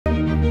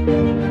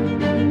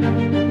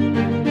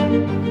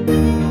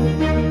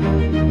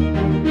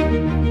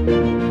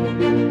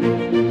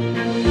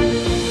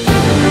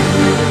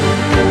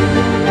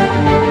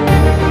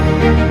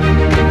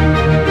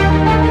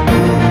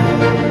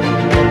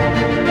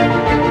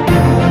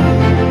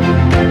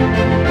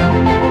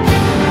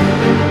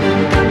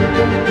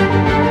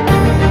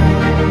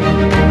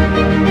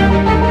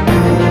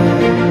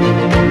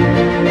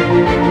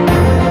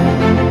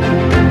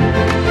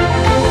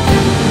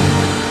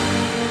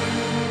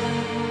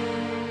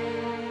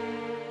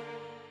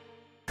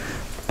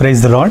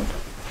Praise the Lord.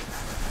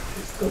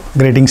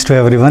 Greetings to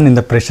everyone in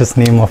the precious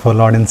name of our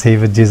Lord and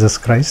Savior Jesus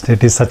Christ.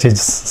 It is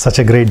such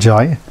a great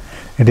joy.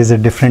 It is a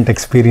different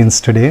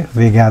experience today.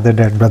 We gathered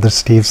at Brother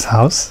Steve's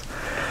house.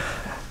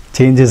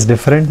 Change is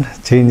different.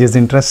 Change is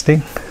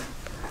interesting.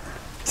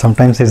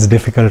 Sometimes it's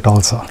difficult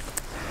also.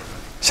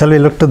 Shall we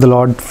look to the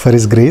Lord for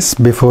His grace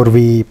before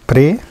we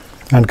pray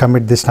and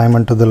commit this time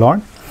unto the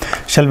Lord?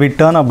 Shall we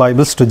turn our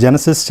Bibles to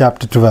Genesis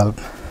chapter 12?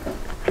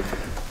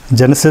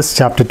 Genesis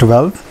chapter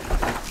 12.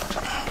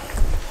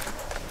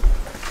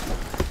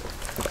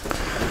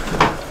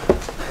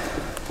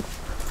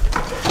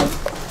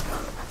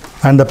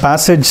 And the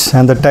passage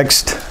and the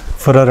text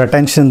for our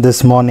attention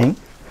this morning,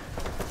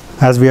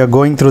 as we are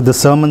going through the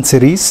sermon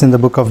series in the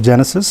book of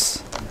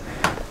Genesis,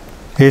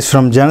 is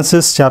from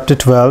Genesis chapter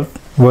 12,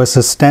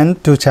 verses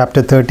 10 to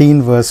chapter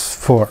 13, verse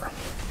 4.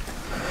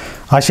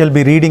 I shall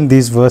be reading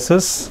these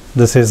verses.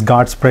 This is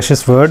God's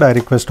precious word. I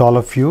request all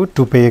of you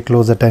to pay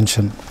close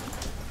attention.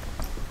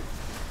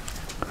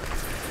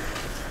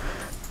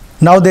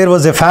 Now there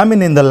was a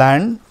famine in the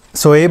land,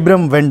 so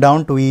Abram went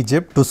down to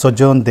Egypt to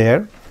sojourn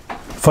there,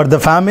 for the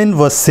famine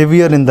was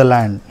severe in the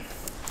land.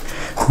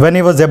 When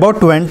he was about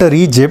to enter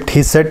Egypt,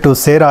 he said to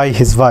Sarai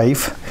his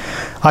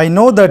wife, I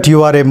know that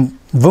you are a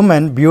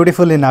woman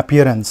beautiful in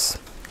appearance,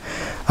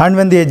 and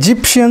when the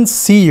Egyptians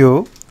see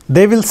you,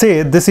 they will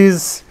say, this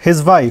is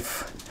his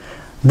wife.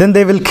 Then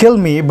they will kill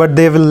me, but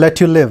they will let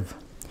you live.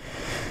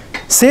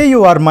 Say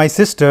you are my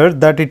sister,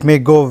 that it may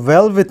go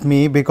well with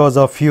me because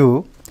of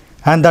you,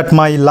 and that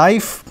my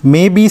life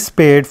may be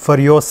spared for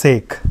your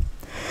sake.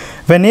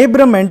 When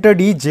Abram entered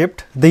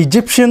Egypt, the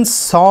Egyptians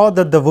saw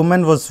that the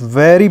woman was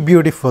very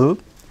beautiful,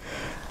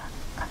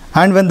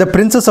 and when the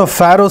princes of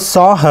Pharaoh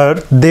saw her,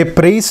 they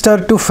praised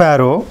her to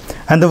Pharaoh,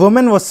 and the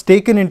woman was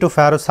taken into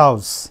Pharaoh's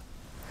house.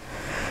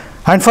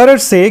 And for her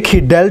sake he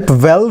dealt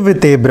well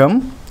with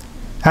Abram,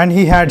 and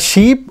he had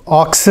sheep,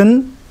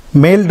 oxen,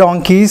 male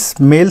donkeys,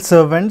 male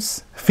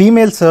servants,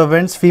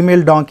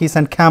 female donkeys,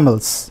 and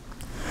camels.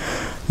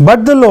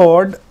 But the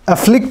Lord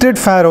afflicted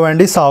Pharaoh and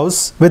his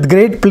house with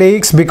great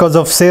plagues because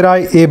of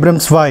Sarai,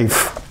 Abram's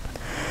wife.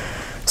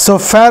 So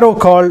Pharaoh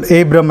called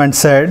Abram and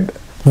said,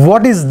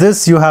 What is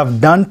this you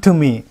have done to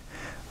me?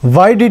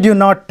 Why did you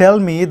not tell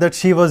me that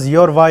she was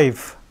your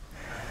wife?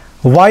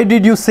 Why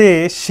did you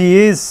say she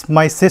is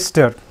my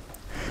sister,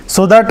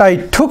 so that I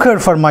took her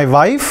for my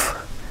wife?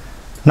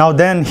 Now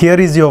then, here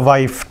is your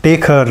wife,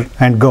 take her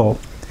and go.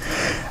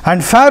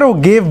 And Pharaoh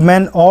gave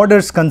men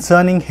orders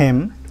concerning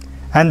him,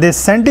 and they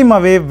sent him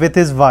away with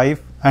his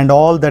wife and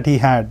all that he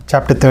had.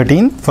 Chapter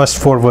 13,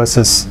 first 4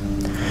 verses.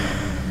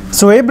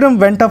 So Abram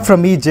went up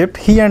from Egypt,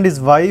 he and his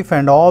wife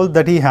and all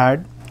that he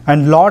had,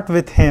 and Lot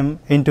with him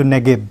into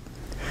Negeb.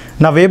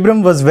 Now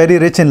Abram was very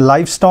rich in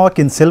livestock,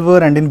 in silver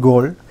and in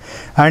gold,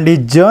 and he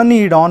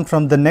journeyed on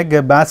from the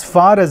Negeb as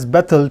far as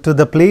Bethel, to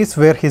the place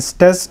where his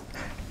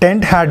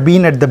tent had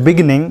been at the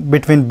beginning,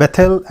 between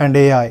Bethel and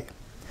Ai,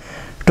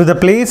 to the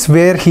place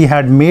where he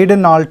had made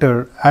an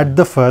altar at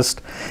the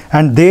first,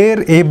 and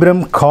there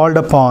Abram called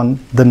upon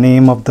the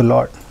name of the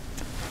Lord.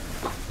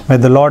 May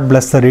the Lord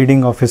bless the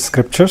reading of His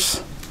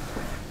scriptures.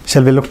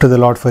 Shall we look to the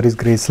Lord for His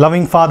grace?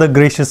 Loving Father,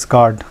 gracious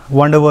God,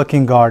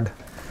 wonder-working God,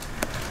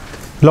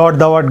 Lord,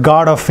 Thou art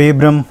God of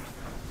Abram.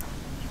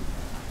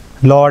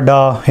 Lord,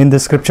 in the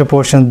scripture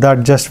portion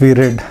that just we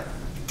read,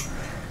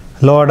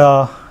 Lord,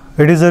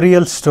 it is a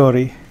real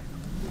story.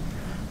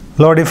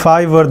 Lord, if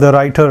I were the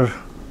writer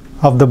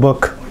of the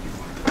book,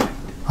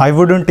 I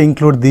wouldn't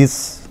include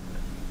these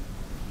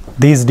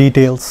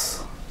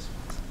details.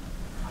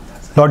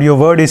 Lord, your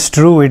word is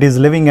true, it is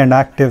living and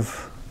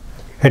active.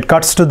 It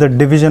cuts to the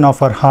division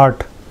of our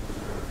heart.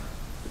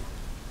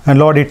 And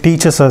Lord, it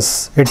teaches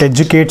us, it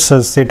educates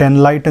us, it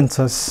enlightens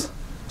us.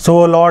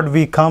 So, Lord,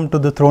 we come to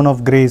the throne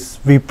of grace.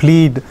 We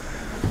plead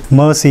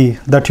mercy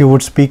that you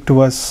would speak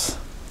to us.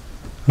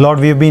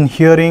 Lord, we have been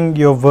hearing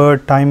your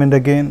word time and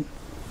again.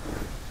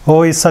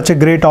 Oh, it's such a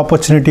great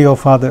opportunity, oh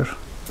Father.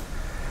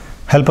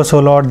 Help us, oh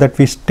Lord, that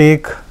we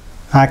take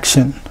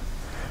action,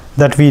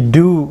 that we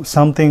do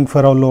something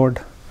for our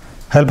Lord.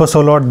 Help us,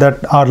 oh Lord,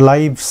 that our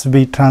lives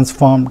be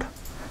transformed.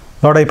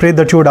 Lord, I pray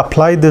that you would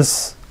apply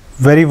this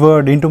very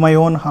word into my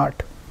own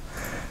heart.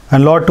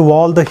 And Lord, to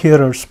all the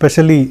hearers,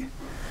 especially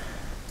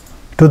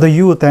to the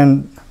youth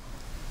and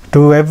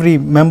to every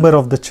member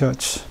of the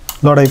church,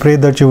 Lord, I pray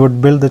that you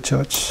would build the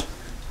church.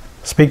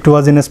 Speak to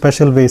us in a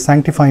special way.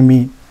 Sanctify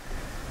me.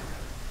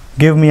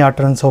 Give me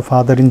utterance, O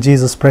Father, in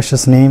Jesus'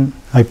 precious name,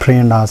 I pray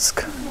and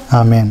ask.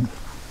 Amen.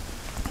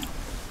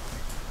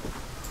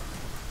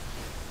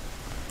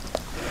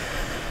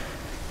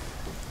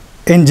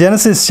 In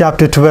Genesis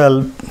chapter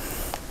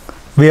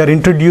 12, we are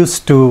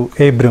introduced to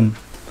Abram.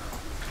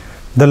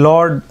 The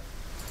Lord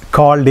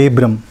called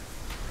Abram.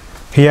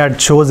 He had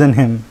chosen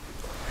him.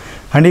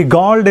 And He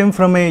called him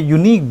from a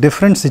unique,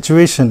 different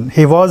situation.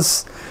 He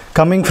was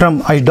coming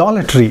from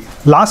idolatry.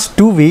 Last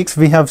 2 weeks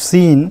we have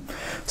seen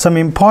some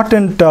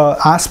important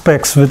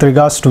aspects with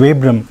regards to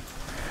Abram.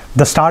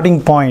 The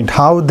starting point,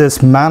 how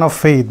this man of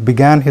faith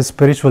began his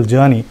spiritual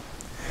journey.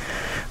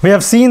 We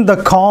have seen the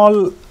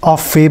call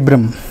of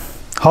Abram,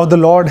 how the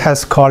Lord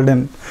has called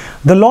him.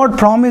 The Lord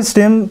promised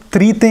him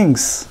three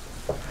things.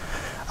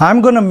 I'm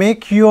going to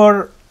make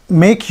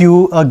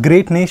you a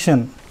great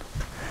nation,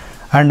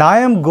 and I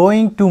am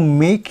going to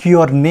make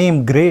your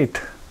name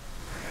great.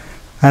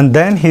 And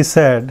then he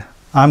said,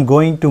 I'm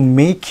going to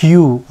make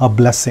you a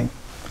blessing.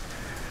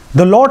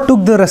 The Lord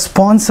took the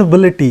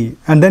responsibility,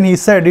 and then he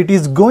said, it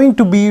is going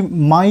to be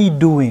my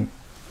doing.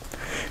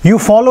 You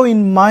follow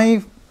in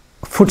my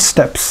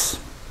footsteps.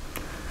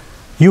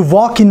 You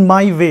walk in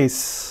my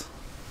ways.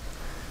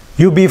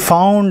 You be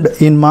found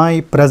in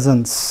my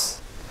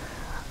presence.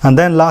 And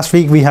then last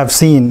week we have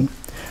seen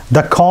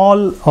the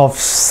call of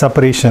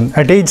separation.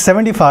 At age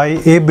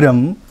 75,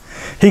 Abram,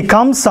 he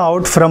comes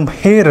out from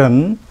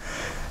Haran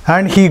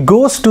and he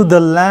goes to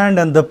the land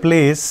and the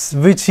place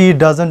which he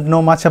doesn't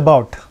know much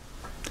about.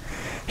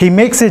 He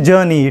makes a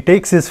journey, he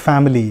takes his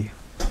family,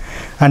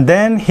 and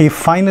then he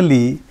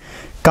finally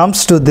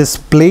comes to this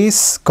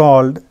place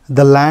called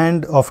the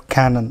land of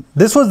Canaan.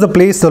 This was the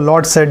place the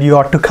Lord said you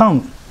ought to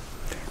come.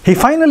 He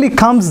finally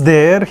comes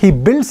there, he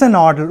builds an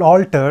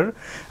altar,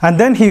 and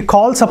then he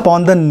calls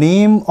upon the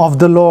name of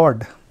the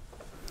Lord.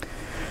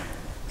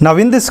 Now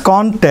in this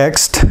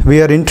context,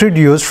 we are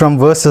introduced from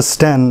verses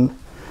 10,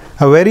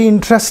 a very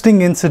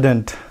interesting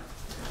incident,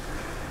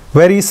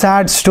 very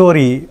sad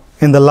story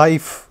in the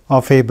life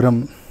of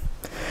Abram.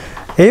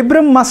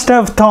 Abram must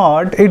have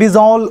thought it is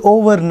all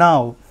over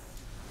now.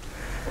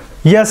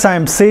 Yes, I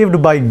am saved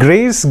by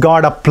grace.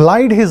 God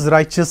applied his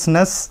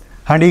righteousness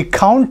and he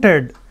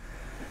counted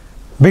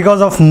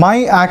because of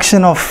my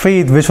action of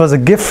faith, which was a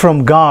gift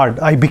from God.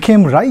 I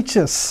became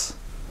righteous.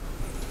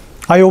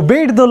 I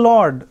obeyed the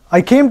Lord.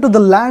 I came to the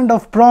land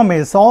of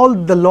promise. All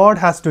the Lord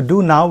has to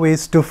do now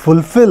is to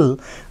fulfill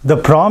the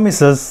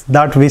promises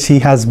that which he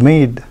has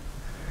made.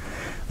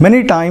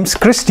 Many times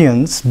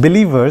Christians,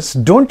 believers,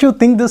 don't you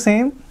think the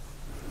same?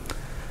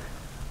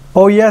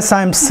 Oh yes,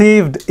 I am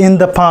saved in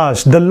the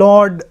past. The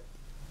Lord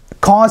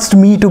caused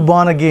me to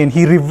born again.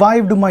 He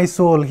revived my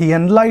soul. He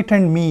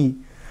enlightened me.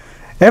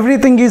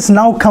 Everything is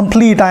now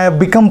complete. I have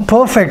become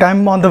perfect. I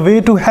am on the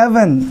way to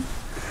heaven.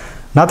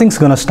 Nothing's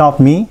going to stop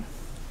me.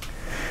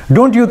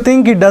 Don't you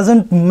think it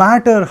doesn't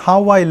matter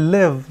how I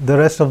live the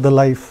rest of the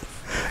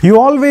life? You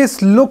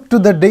always look to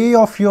the day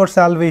of your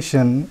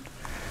salvation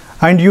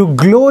and you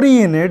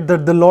glory in it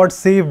that the Lord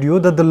saved you,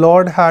 that the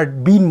Lord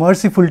had been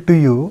merciful to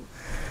you,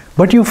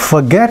 but you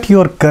forget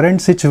your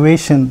current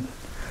situation.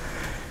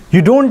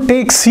 You don't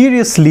take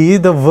seriously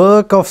the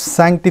work of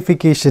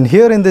sanctification.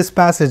 Here in this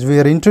passage we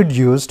are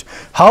introduced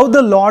how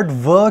the Lord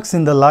works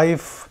in the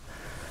life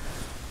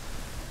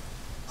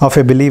of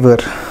a believer.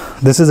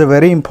 This is a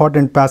very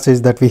important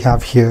passage that we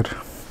have here.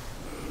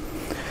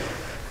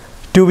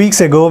 2 weeks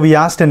ago we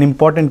asked an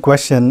important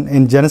question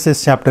in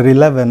Genesis chapter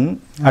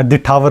 11 at the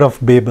Tower of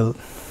Babel.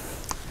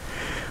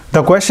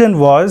 The question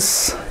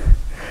was,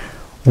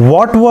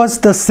 what was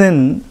the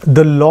sin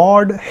the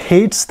Lord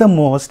hates the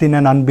most in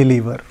an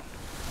unbeliever?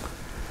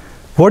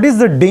 What is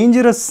the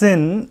dangerous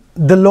sin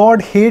the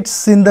Lord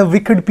hates in the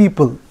wicked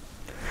people?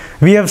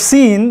 We have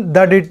seen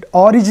that it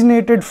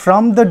originated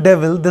from the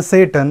devil, the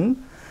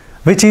Satan,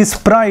 which is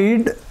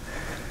pride.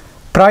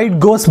 Pride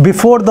goes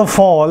before the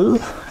fall,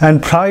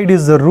 and pride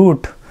is the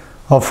root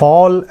of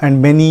all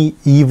and many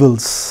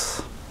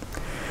evils.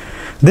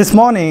 This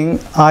morning,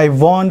 I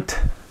want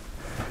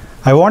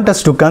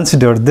us to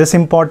consider this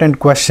important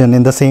question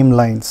in the same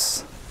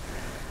lines.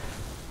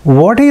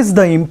 What is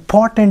the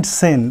important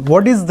sin?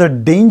 What is the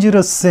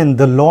dangerous sin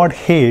the Lord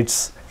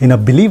hates in a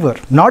believer?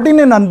 Not in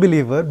an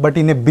unbeliever, but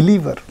in a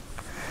believer.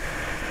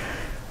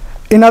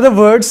 In other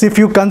words, if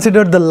you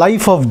consider the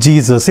life of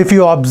Jesus, if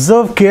you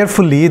observe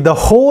carefully the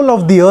whole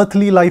of the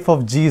earthly life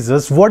of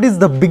Jesus, what is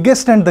the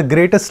biggest and the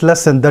greatest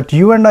lesson that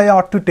you and I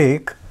ought to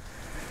take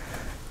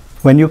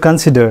when you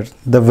consider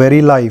the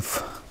very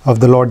life of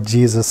the Lord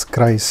Jesus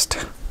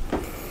Christ?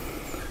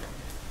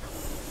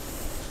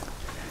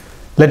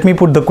 Let me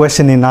put the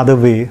question in another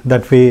way.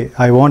 That way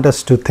I want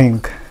us to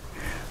think.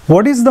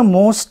 What is the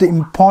most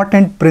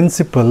important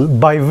principle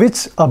by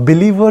which a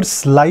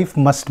believer's life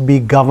must be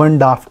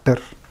governed after?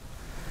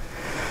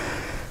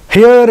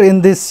 Here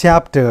in this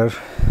chapter,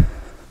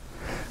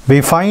 we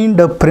find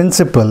a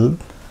principle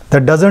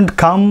that doesn't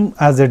come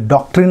as a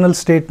doctrinal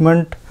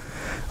statement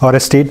or a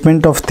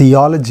statement of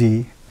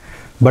theology,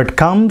 but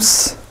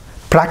comes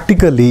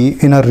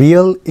practically in a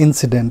real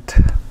incident.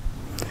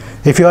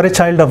 If you are a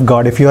child of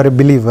God, if you are a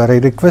believer, I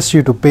request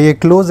you to pay a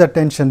close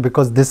attention,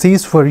 because this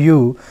is for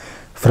you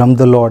from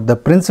the Lord, the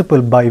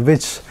principle by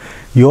which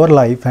your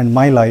life and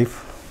my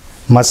life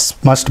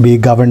must be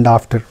governed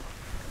after.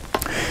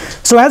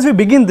 So as we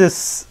begin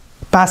this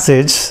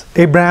passage,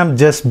 Abraham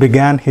just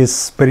began his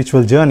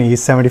spiritual journey.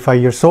 He's 75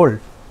 years old.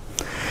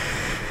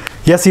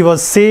 Yes, he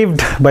was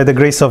saved by the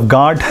grace of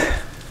God.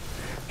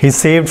 He's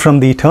saved from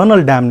the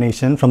eternal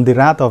damnation, from the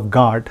wrath of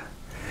God.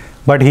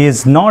 But he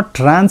is not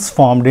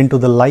transformed into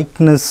the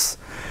likeness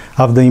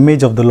of the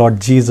image of the Lord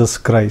Jesus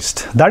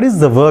Christ. That is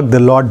the work the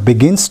Lord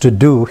begins to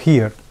do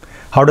here.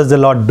 How does the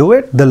Lord do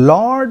it? The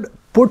Lord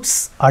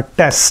puts a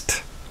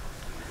test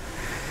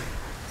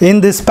In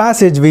this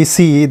passage, we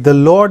see the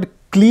Lord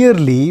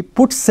clearly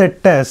puts a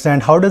test,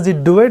 and how does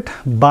it do it?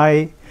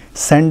 By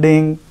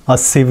sending a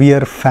severe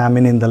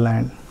famine in the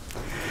land.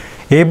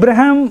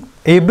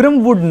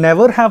 Abram would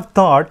never have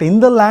thought,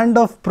 in the land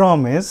of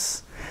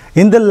promise,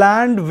 in the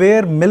land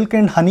where milk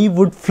and honey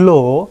would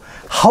flow,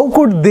 how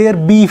could there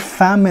be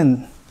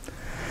famine?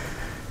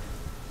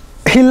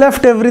 He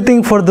left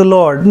everything for the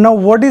Lord. Now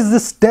what is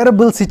this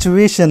terrible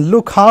situation?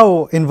 Look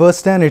how in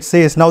verse 10 it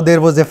says, now there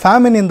was a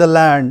famine in the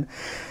land.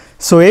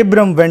 So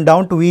Abram went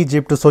down to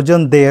Egypt to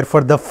sojourn there,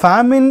 for the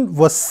famine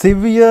was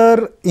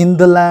severe in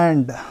the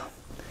land.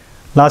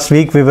 Last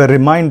week we were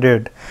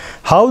reminded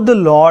how the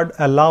Lord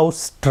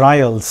allows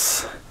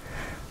trials,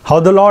 how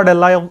the Lord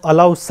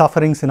allows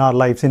sufferings in our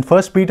lives. In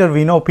 1 Peter,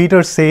 we know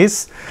Peter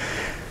says,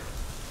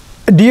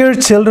 dear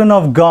children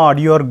of God,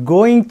 you are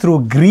going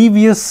through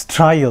grievous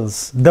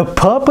trials. The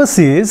purpose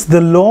is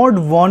the Lord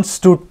wants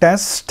to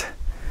test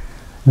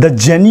the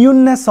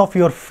genuineness of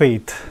your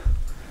faith,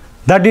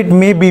 that it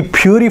may be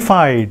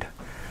purified.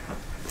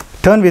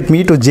 Turn with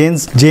me to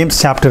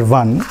James chapter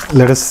 1.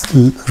 Let us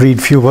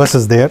read few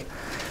verses there.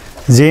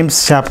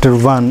 James chapter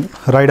 1,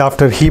 right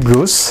after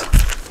Hebrews.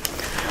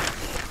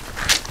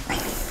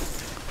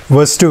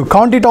 Verse 2,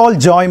 count it all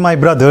joy, my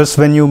brothers,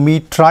 when you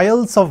meet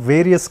trials of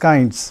various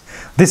kinds.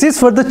 This is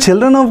for the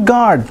children of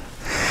God.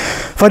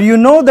 For you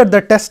know that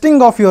the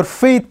testing of your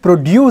faith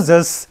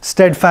produces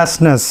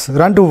steadfastness.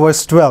 Run to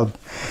verse 12.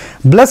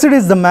 Blessed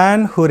is the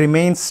man who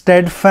remains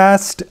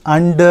steadfast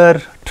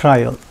under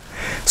trial.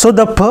 So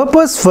the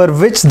purpose for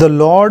which the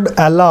Lord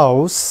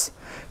allows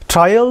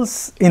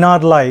trials in our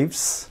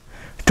lives,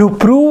 to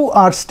prove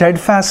our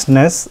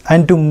steadfastness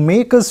and to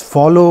make us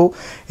follow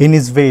in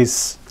His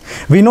ways.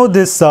 We know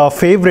this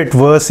favorite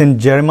verse in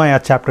Jeremiah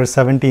chapter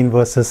 17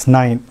 verse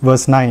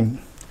 9.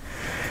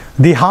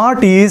 The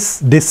heart is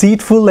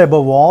deceitful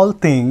above all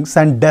things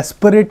and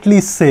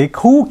desperately sick.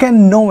 Who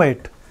can know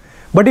it?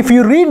 But if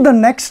you read the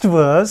next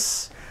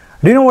verse,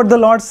 do you know what the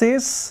Lord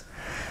says?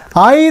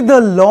 I,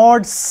 the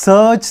Lord,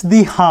 search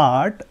the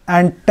heart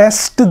and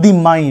test the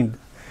mind.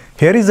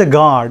 Here is a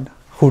God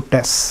who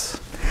tests.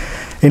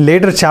 In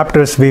later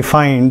chapters, we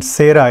find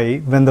Sarai,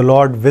 when the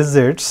Lord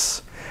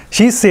visits,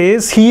 she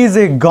says He is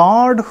a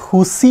God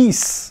who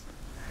sees.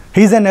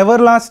 He is an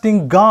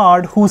everlasting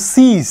God who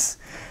sees.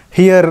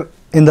 Here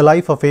in the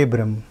life of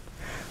Abram,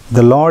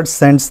 the Lord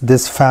sends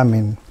this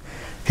famine.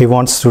 He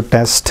wants to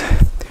test.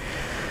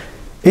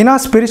 In our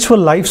spiritual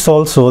lives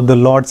also, the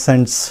Lord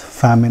sends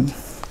famine.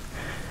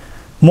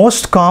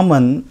 Most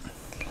common,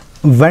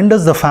 when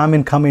does the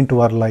famine come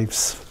into our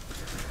lives?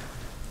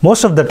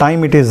 Most of the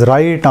time it is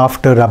right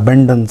after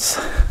abundance,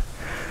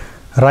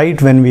 right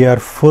when we are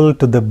full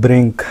to the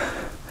brink,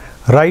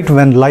 right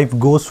when life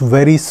goes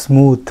very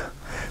smooth.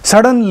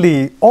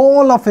 Suddenly,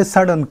 all of a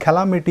sudden,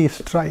 calamity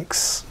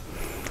strikes.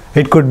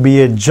 It could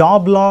be a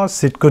job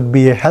loss, it could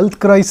be a health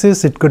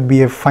crisis, it could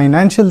be a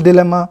financial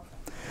dilemma,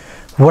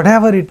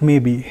 whatever it may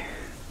be.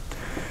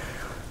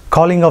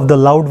 Calling of the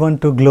loved one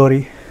to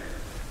glory.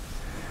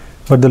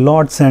 But the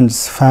Lord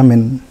sends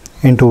famine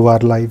into our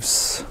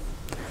lives.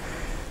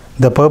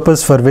 The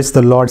purpose for which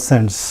the Lord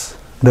sends,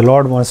 the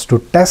Lord wants to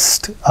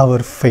test our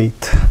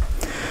faith.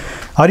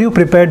 Are you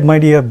prepared, my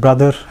dear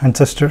brother and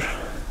sister,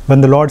 when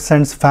the Lord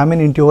sends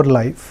famine into your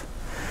life?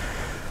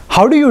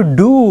 How do you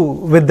do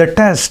with the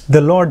test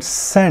the Lord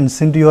sends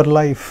into your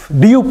life?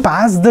 Do you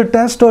pass the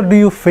test or do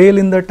you fail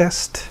in the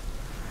test?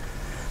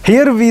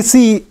 Here we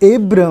see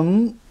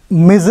Abram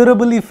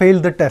miserably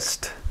failed the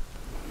test.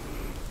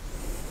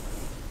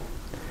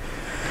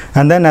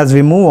 And then as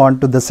we move on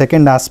to the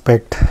second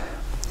aspect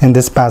in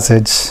this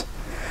passage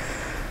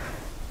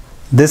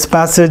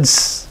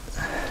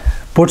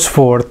puts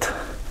forth,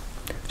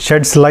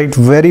 sheds light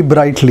very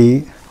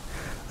brightly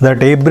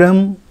that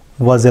Abram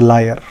was a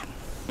liar.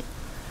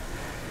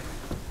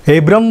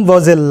 Abram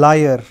was a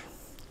liar.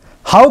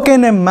 How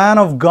can a man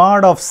of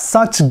God of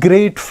such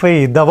great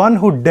faith, the one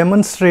who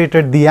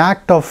demonstrated the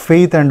act of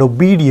faith and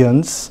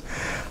obedience,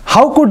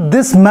 how could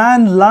this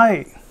man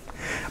lie?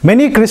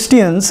 Many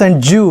Christians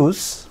and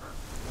Jews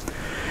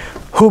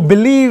who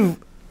believe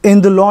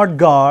in the Lord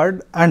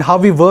God and how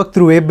we work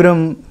through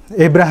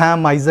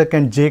Abraham, Isaac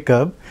and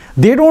Jacob,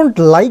 they don't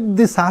like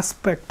this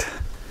aspect.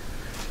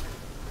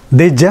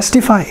 They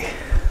justify.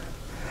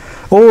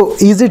 Oh,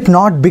 is it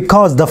not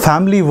because the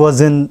family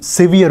was in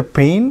severe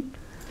pain?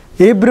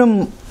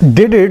 Abram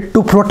did it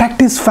to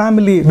protect his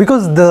family,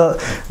 because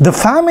the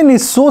famine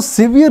is so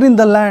severe in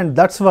the land.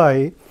 That's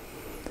why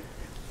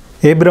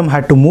Abram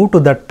had to move to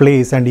that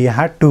place and he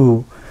had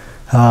to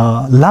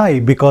lie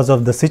because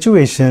of the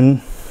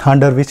situation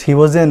under which he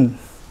was in.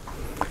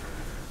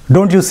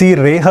 Don't you see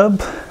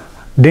Rahab?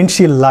 Didn't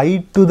she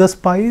lie to the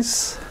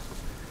spies?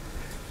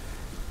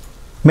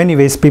 Many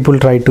ways people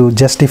try to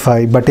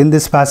justify, but in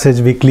this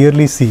passage we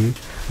clearly see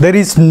there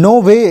is no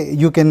way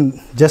you can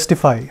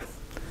justify,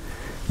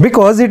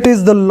 because it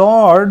is the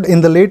Lord. In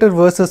the later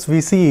verses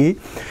we see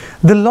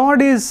the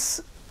Lord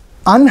is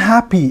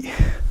unhappy.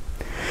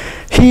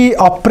 He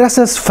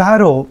oppresses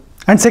Pharaoh.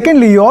 And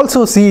secondly, you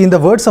also see in the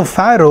words of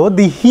Pharaoh,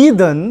 the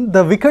heathen,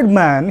 the wicked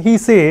man, he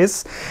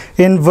says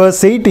in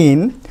verse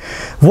 18,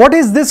 "What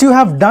is this you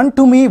have done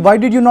to me? Why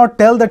did you not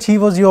tell that she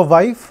was your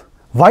wife?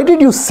 Why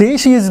did you say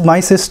she is my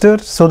sister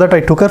so that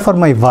I took her for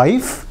my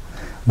wife?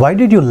 Why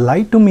did you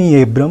lie to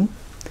me, Abram?"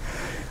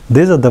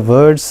 These are the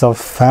words of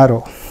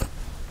Pharaoh.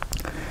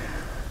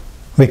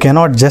 We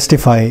cannot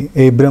justify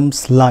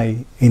Abram's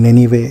lie in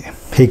any way.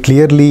 He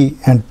clearly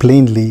and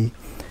plainly,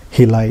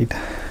 he lied.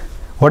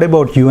 What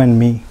about you and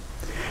me?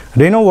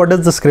 Do you know what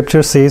does the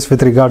scripture says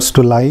with regards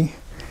to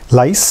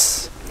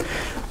lies?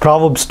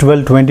 Proverbs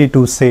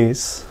 12:22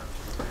 says,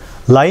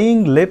 "Lying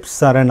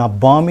lips are an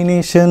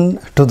abomination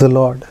to the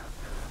Lord."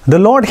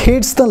 The Lord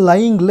hates the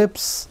lying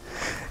lips.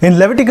 In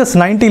Leviticus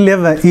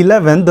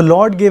 19:11, the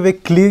Lord gave a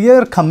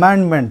clear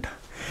commandment.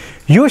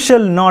 You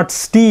shall not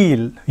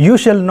steal. You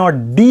shall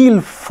not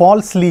deal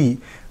falsely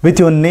with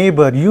your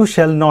neighbor. You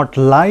shall not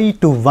lie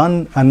to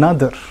one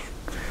another.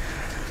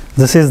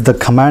 This is the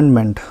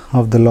commandment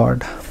of the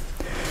Lord.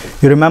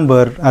 You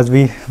remember, as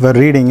we were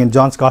reading in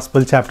John's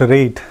Gospel chapter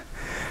 8,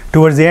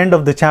 towards the end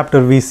of the chapter,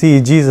 we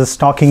see Jesus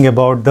talking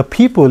about the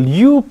people.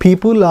 You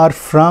people are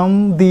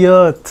from the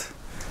earth.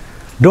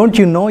 Don't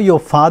you know your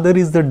father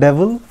is the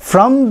devil?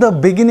 From the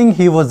beginning,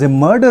 he was a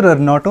murderer.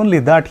 Not only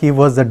that, he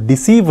was a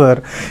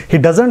deceiver. He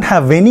doesn't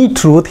have any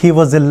truth. He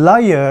was a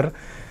liar.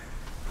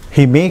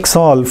 He makes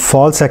all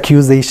false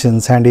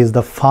accusations and is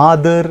the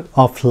father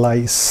of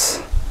lies.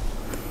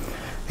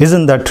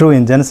 Isn't that true?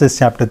 In Genesis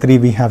chapter 3,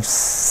 we have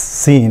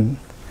seen,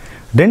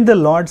 didn't the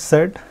Lord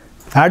said,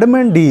 Adam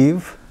and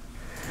Eve,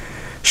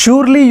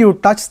 surely you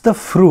touch the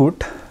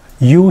fruit,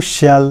 you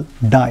shall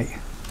die.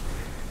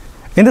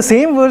 In the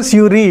same verse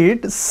you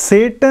read,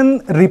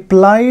 Satan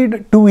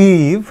replied to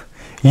Eve,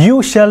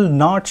 you shall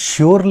not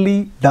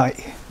surely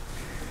die.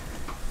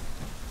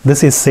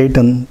 This is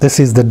Satan, this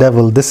is the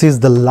devil, this is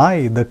the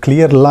lie, the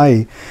clear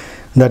lie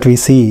that we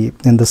see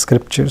in the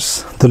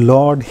scriptures. The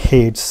Lord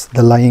hates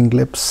the lying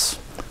lips.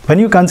 When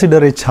you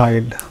consider a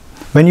child,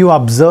 when you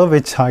observe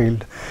a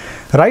child,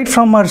 right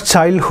from our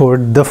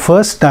childhood, the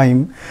first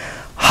time,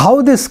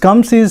 how this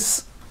comes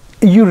is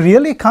you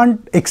really can't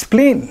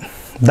explain.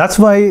 That's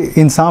why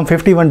in Psalm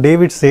 51,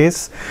 David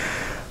says,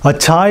 a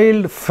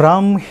child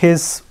from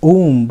his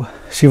womb,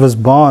 he was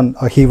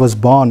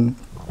born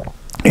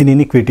in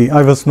iniquity.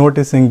 I was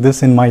noticing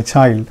this in my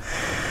child.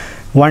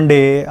 One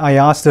day I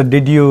asked her,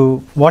 did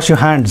you wash your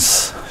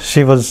hands?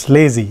 She was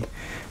lazy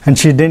and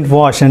she didn't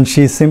wash, and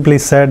she simply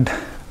said,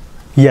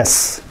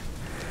 yes.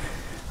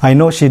 I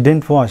know she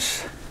didn't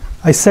wash.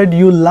 I said,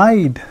 you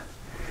lied.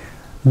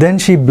 Then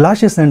she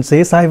blushes and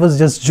says, I was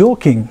just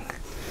joking.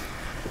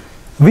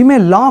 We may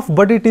laugh,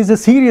 but it is a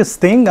serious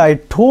thing. I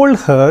told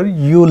her,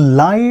 you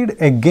lied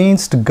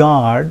against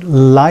God.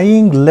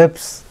 Lying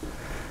lips,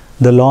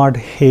 the Lord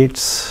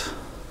hates.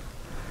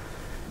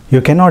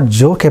 You cannot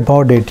joke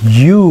about it.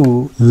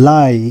 You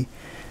lie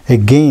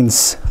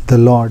against the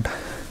Lord.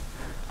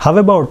 How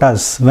about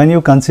us? When you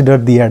consider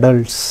the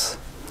adults,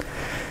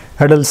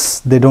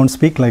 they don't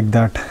speak like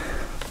that.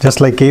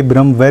 Just like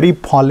Abram, very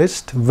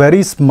polished,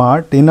 very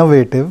smart,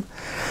 innovative.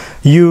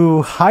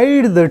 You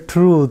hide the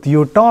truth,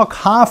 you talk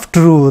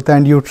half-truth,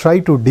 and you try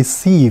to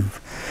deceive.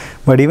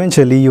 But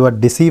eventually you are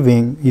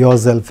deceiving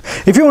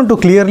yourself. If you want to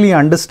clearly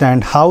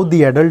understand how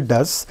the adult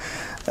does,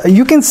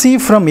 you can see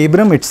from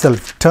Abram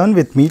itself. Turn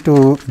with me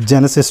to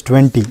Genesis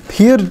 20.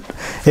 Here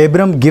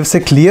Abram gives a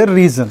clear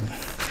reason.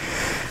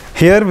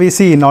 Here we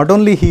see not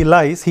only he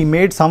lies, he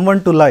made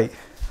someone to lie.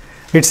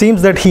 It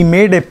seems that he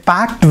made a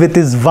pact with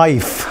his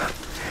wife.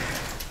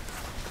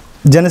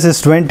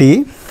 Genesis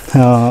 20.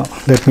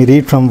 Let me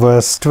read from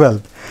verse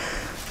 12.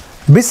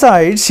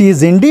 Besides, she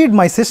is indeed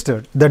my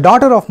sister, the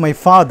daughter of my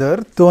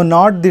father, though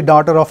not the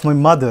daughter of my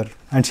mother,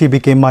 and she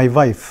became my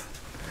wife.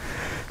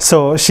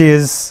 So she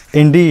is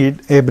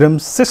indeed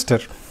Abram's sister.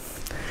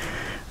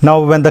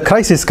 Now when the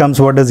crisis comes,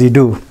 what does he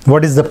do?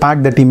 What is the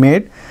pact that he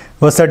made?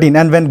 Verse 13,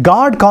 and when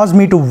God caused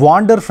me to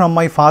wander from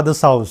my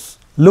father's house,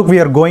 look, we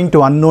are going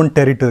to unknown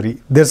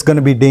territory. There's going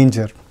to be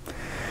danger.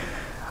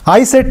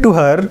 I said to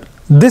her,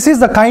 this is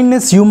the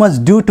kindness you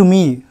must do to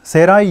me.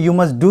 Sarai, you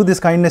must do this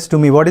kindness to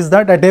me. What is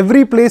that? At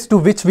every place to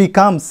which we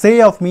come,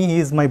 say of me, he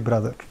is my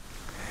brother.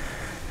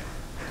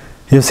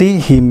 You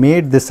see, he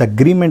made this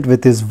agreement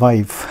with his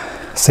wife,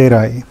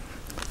 Sarai,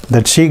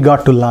 that she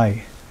got to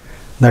lie,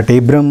 that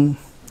Abram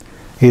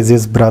is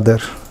his brother.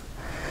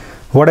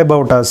 What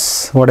about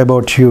us? What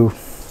about you?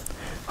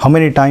 How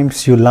many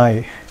times you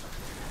lie?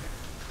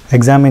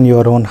 Examine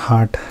your own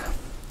heart.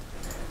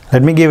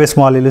 Let me give a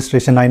small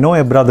illustration. I know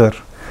a brother.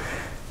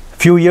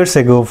 Few years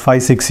ago,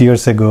 5-6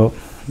 years ago,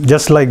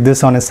 just like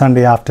this on a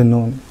Sunday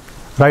afternoon,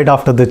 right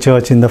after the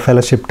church in the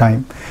fellowship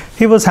time,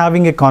 he was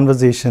having a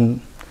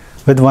conversation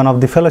with one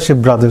of the fellowship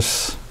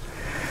brothers.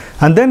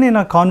 And then in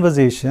a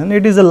conversation,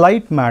 it is a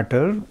light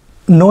matter,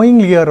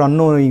 knowingly or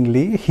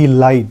unknowingly, he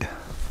lied.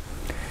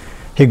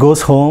 He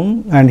goes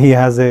home and he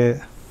has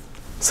a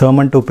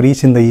sermon to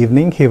preach in the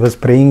evening. He was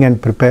praying and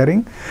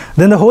preparing.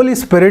 Then the Holy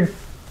Spirit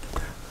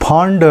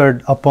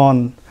pondered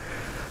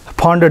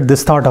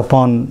this thought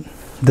upon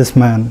this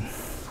man.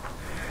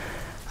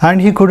 And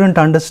he couldn't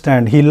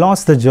understand. He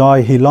lost the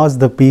joy, he lost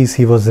the peace,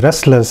 he was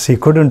restless, he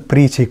couldn't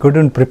preach, he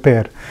couldn't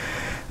prepare.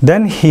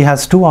 Then he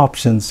has two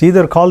options.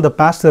 Either call the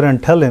pastor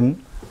and tell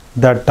him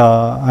that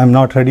I'm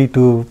not ready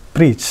to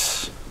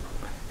preach.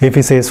 If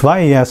he says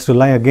why, he has to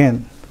lie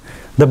again.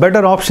 The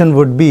better option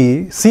would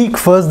be seek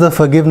first the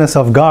forgiveness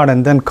of God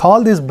and then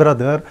call this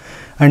brother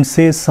and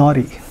say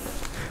sorry.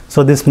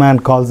 So this man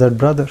calls that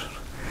brother.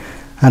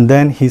 And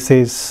then he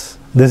says,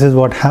 this is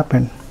what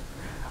happened.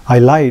 I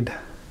lied.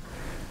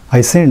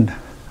 I sinned.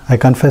 I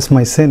confessed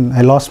my sin.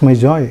 I lost my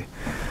joy.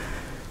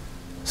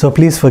 So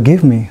please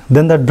forgive me.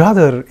 Then that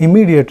brother,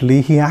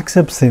 immediately he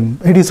accepts him.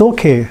 It is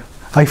okay.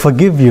 I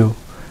forgive you.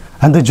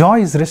 And the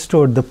joy is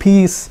restored. The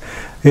peace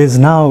is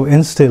now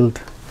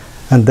instilled.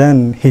 And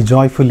then he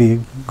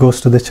joyfully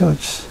goes to the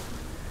church.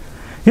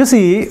 You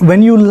see,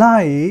 when you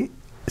lie,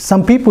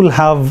 some people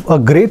have a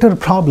greater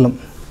problem.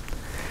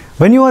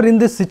 When you are in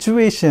this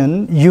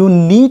situation, you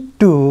need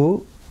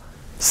to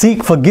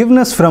seek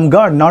forgiveness from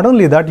God. Not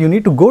only that, you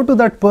need to go to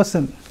that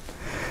person.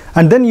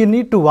 And then you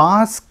need to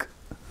ask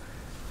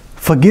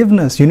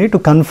forgiveness. You need to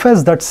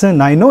confess that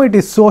sin. I know it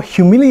is so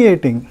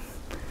humiliating,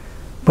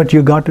 but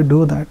you got to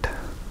do that.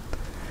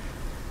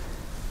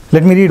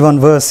 Let me read one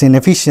verse in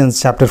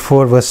Ephesians chapter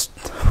 4 verse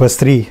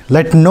 3.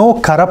 Let no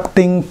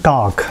corrupting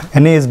talk,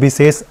 NASB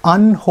says,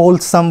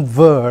 unwholesome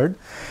word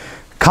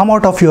come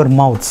out of your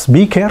mouths.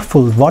 Be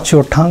careful, watch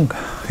your tongue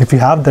if you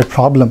have that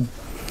problem.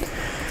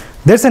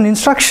 There's an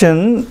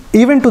instruction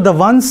even to the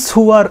ones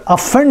who are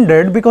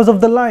offended because of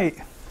the lie.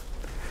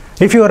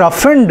 If you are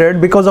offended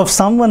because of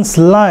someone's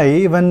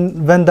lie,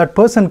 when that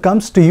person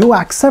comes to you,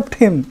 accept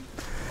him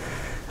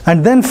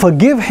and then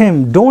forgive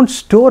him. Don't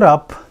store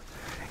up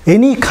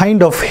any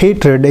kind of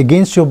hatred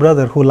against your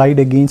brother who lied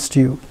against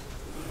you.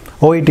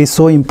 Oh, it is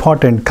so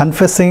important.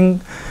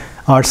 Confessing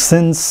our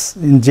sins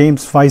in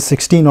James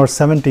 5:16 or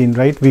 17,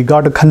 right? We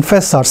got to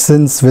confess our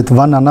sins with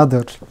one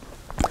another.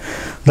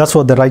 That's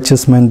what the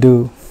righteous men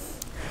do.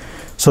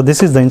 So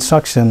this is the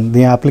instruction,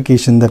 the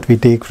application that we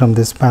take from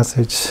this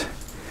passage.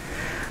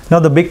 Now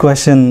the big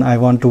question I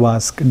want to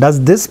ask,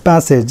 does this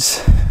passage,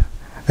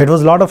 it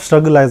was a lot of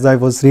struggle as I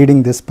was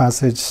reading this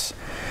passage.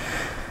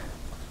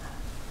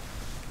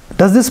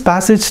 Does this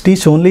passage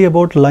teach only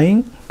about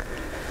lying?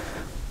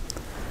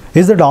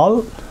 Is that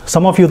all?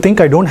 Some of you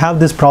think I don't have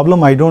this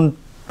problem, I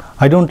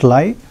don't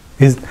lie.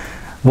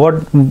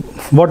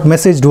 What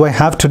message do I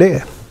have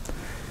today?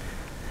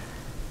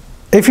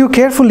 If you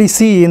carefully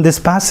see in this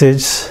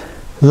passage,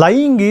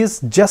 lying is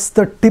just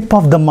the tip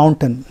of the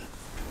mountain.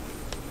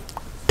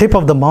 Tip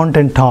of the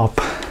mountain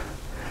top.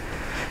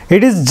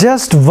 It is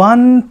just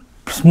one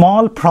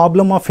small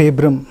problem of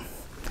Abram.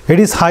 It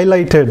is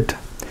highlighted.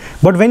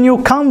 But when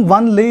you come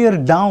one layer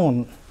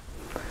down,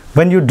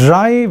 when you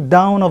drive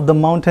down of the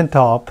mountain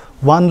top,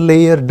 one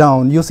layer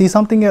down, you see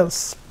something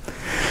else.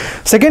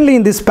 Secondly,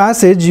 in this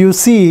passage, you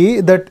see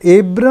that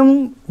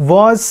Abram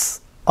was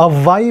a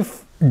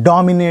wife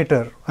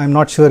dominator. I'm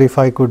not sure if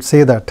I could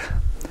say that.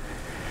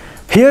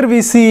 Here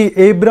we see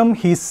Abram,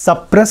 he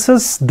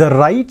suppresses the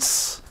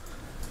rights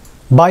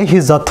by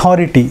his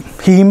authority.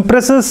 He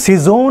impresses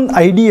his own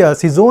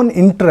ideas, his own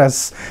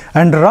interests,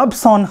 and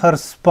rubs on her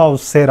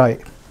spouse Sarai.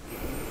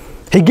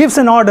 He gives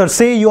an order,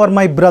 say you are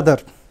my brother.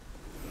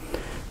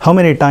 How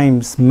many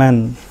times,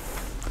 men,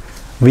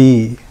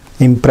 we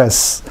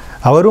impress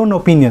our own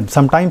opinion,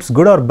 sometimes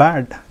good or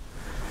bad,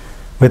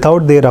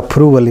 without their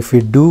approval? If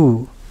we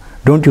do,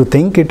 don't you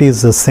think it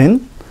is a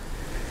sin?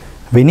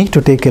 We need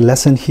to take a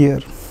lesson here.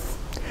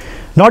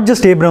 Not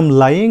just Abram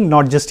lying,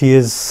 not just he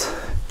is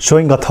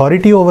showing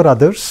authority over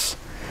others.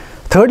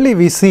 Thirdly,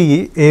 we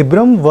see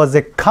Abram was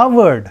a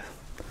coward.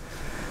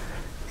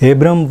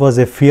 Abram was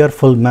a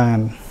fearful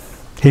man.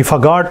 He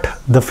forgot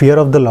the fear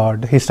of the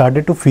Lord. He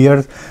started to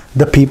fear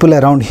the people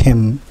around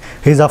him.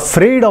 He's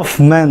afraid of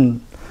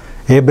men.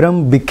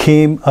 Abram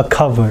became a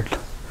coward.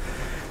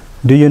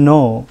 Do you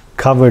know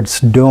cowards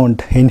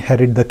don't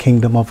inherit the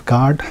kingdom of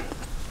God?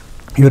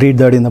 You read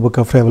that in the book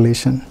of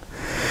Revelation.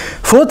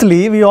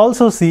 Fourthly, we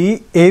also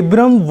see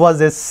Abram was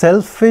a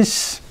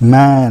selfish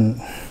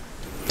man.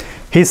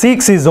 He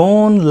seeks his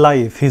own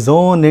life, his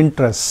own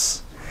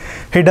interests.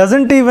 He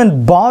doesn't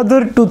even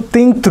bother to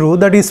think through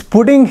that he's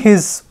putting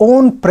his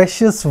own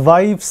precious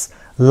wife's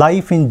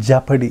life in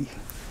jeopardy.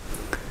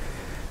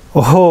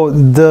 Oh,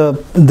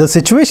 the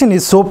situation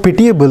is so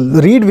pitiable.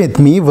 Read with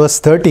me verse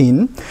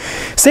 13.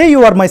 Say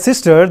you are my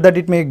sister, that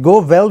it may go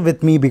well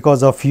with me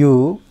because of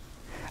you,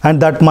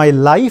 and that my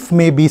life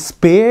may be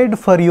spared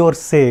for your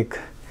sake.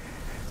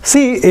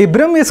 See,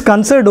 Abram is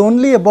concerned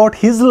only about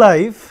his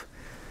life,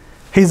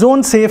 his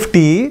own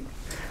safety,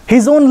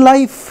 his own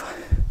life.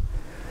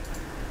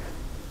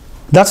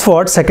 That's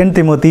what 2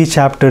 Timothy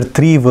chapter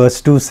 3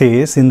 verse 2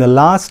 says. In the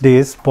last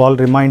days, Paul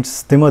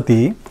reminds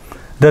Timothy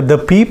that the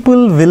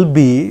people will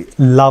be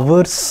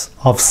lovers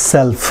of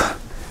self.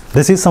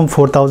 This is some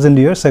 4,000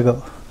 years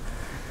ago.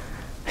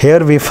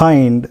 Here we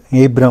find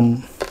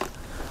Abram,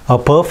 a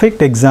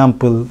perfect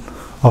example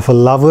of a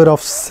lover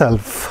of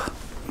self.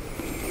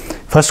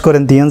 1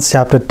 Corinthians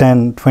chapter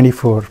 10,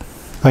 24.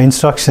 an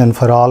instruction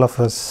for all of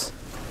us.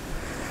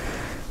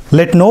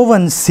 Let no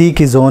one seek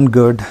his own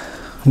good,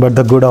 but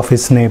the good of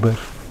his neighbor.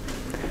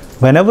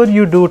 Whenever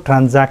you do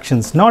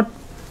transactions, not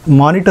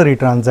monetary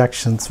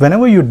transactions,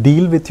 whenever you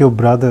deal with your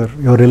brother,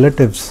 your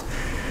relatives,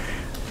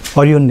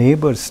 or your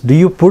neighbors, do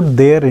you put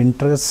their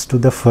interests to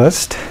the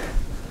first?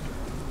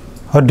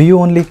 Or do you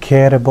only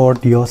care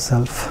about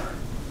yourself?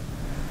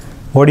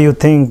 What do you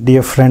think,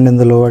 dear friend in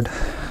the Lord?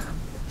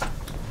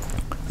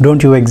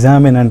 Don't you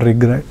examine and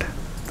regret?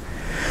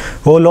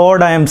 Oh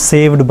Lord, I am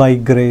saved by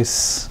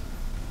grace.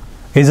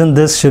 Isn't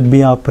this should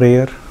be our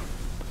prayer?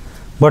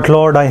 But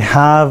Lord, I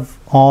have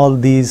all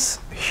these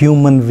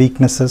human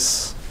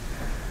weaknesses,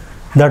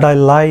 that I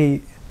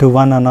lie to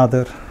one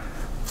another,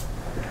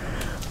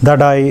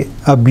 that I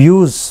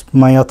abuse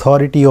my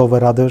authority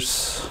over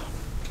others,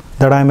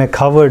 that I am a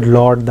coward,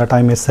 Lord, that I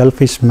am a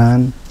selfish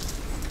man.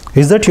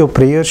 Is that your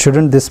prayer?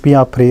 Shouldn't this be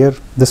our prayer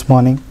this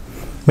morning?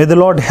 May the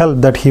Lord help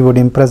that He would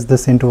impress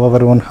this into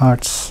our own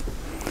hearts.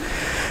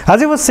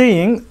 As I was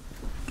saying,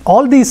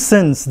 all these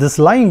sins, this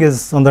lying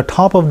is on the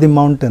top of the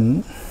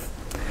mountain.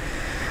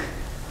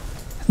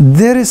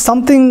 There is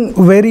something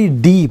very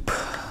deep,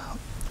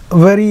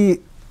 very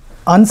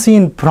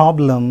unseen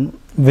problem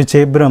which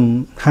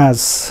Abram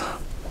has.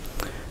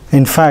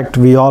 In fact,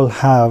 we all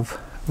have.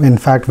 In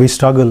fact, we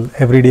struggle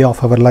every day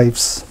of our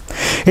lives.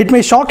 It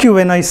may shock you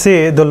when I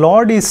say the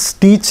Lord is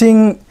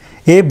teaching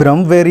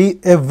Abram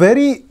a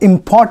very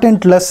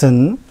important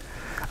lesson.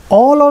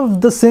 All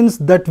of the sins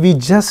that we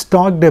just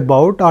talked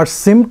about are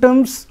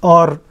symptoms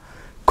or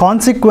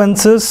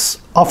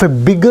consequences of a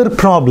bigger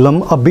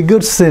problem, a bigger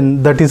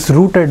sin that is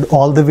rooted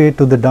all the way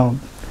to the down.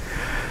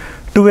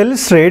 To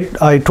illustrate,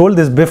 I told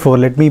this before,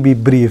 let me be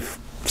brief.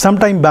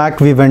 Sometime back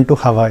we went to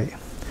Hawaii.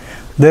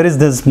 There is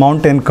this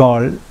mountain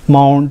called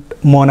Mount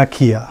Mauna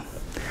Kea,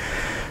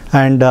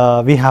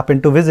 and we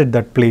happened to visit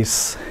that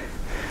place.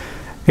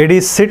 It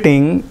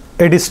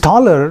is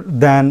taller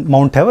than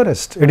Mount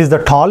Everest. It is the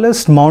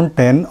tallest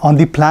mountain on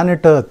the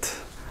planet Earth.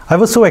 I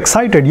was so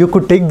excited. You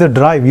could take the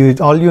drive.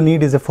 All you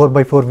need is a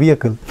 4x4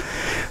 vehicle.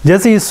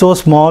 Jessie is so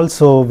small,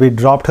 so we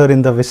dropped her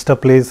in the Vista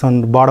place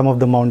on the bottom of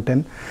the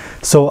mountain.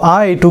 So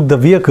I took the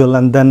vehicle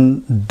and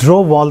then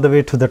drove all the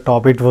way to the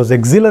top. It was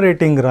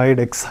exhilarating ride,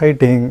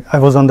 exciting. I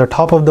was on the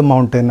top of the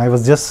mountain. I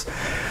was just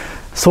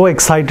so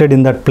excited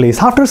in that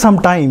place. After some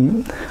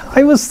time,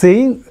 I was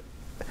saying,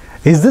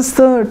 is this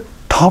the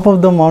top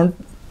of the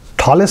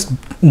tallest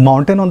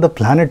mountain on the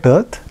planet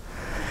Earth?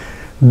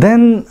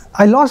 Then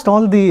I lost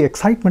all the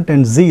excitement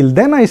and zeal.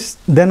 Then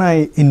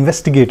I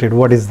investigated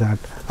what is that.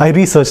 I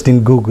researched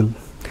in Google.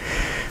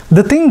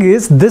 The thing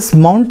is, this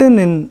mountain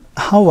in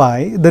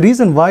Hawaii, the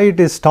reason why it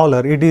is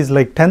taller, it is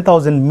like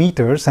 10,000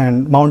 meters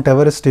and Mount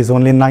Everest is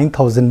only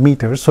 9,000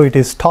 meters. So it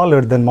is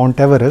taller than Mount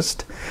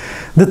Everest.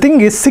 The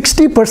thing is,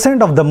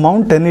 60% of the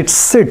mountain, it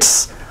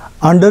sits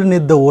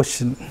underneath the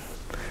ocean.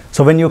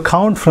 So when you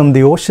count from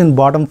the ocean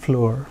bottom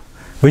floor,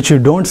 which you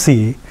don't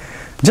see,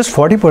 just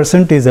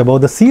 40% is above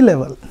the sea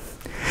level.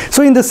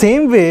 So in the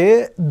same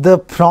way, the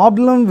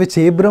problem which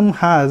Abram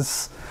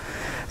has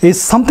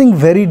is something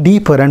very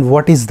deeper. And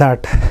what is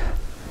that?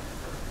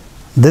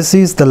 This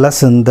is the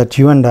lesson that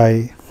you and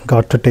I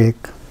got to take.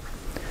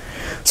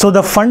 So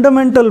the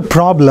fundamental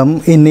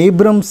problem in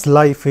Abram's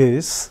life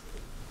is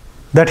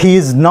that he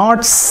is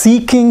not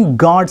seeking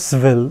God's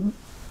will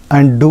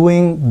and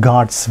doing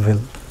God's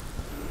will.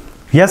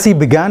 Yes, he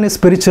began his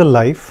spiritual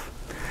life,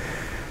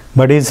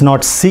 but he is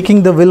not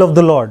seeking the will of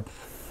the Lord.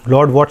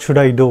 Lord, what should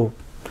I do?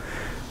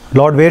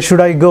 Lord, where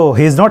should I go?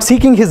 He is not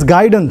seeking His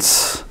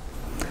guidance.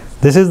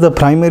 This is the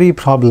primary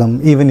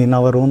problem even in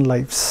our own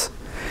lives.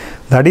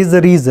 That is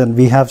the reason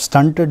we have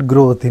stunted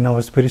growth in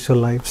our spiritual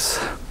lives.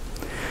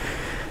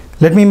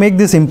 Let me make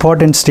this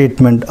important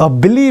statement. A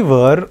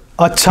believer,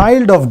 a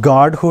child of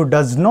God who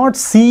does not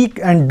seek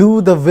and do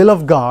the will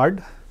of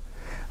God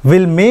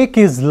will make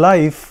his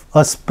life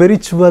a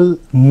spiritual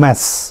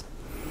mess.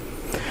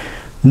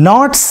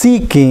 Not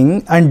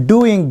seeking and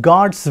doing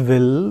God's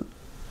will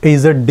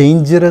is a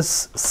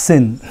dangerous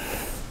sin.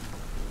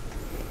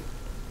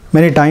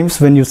 Many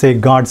times when you say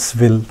God's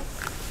will,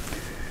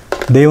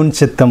 Devun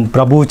Chittam,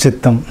 Prabhu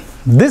Chittam,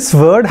 this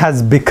word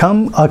has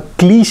become a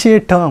cliche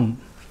term.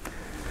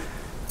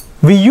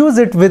 We use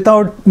it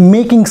without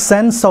making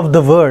sense of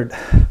the word.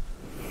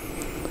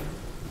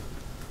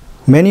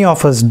 Many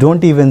of us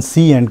don't even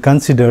see and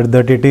consider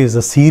that it is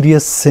a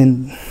serious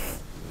sin.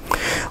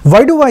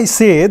 Why do I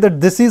say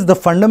that this is the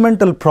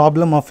fundamental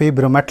problem of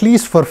Abram? At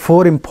least for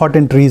 4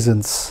 important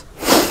reasons.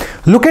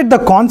 Look at the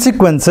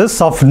consequences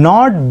of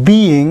not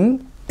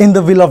being in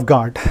the will of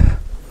God.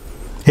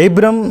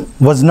 Abram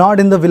was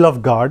not in the will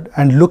of God,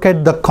 and look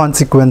at the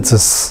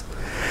consequences.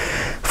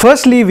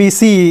 Firstly, we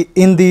see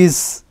in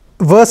these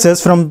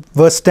verses from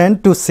verse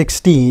 10 to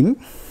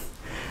 16,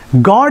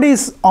 God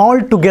is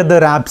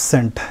altogether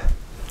absent.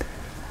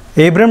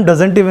 Abram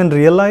doesn't even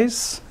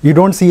realize. You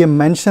don't see a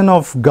mention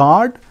of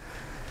God.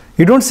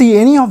 You don't see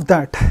any of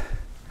that.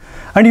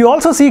 And you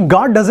also see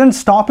God doesn't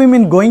stop him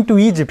in going to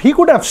Egypt. He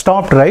could have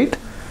stopped, right?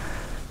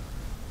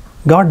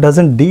 God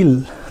doesn't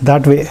deal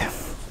that way.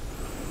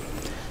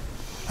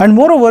 And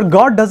moreover,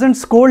 God doesn't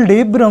scold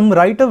Abram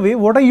right away.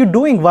 What are you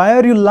doing? Why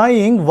are you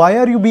lying? Why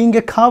are you being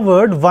a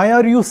coward? Why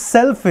are you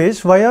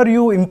selfish? Why are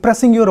you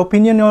impressing your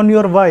opinion on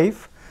your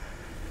wife?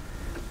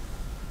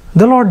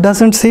 The Lord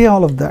doesn't say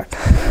all of that.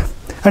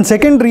 And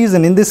second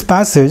reason in this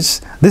passage,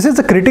 this is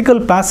a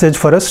critical passage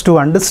for us to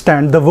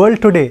understand the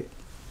world today.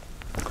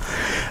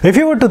 If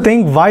you were to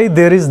think why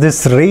there is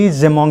this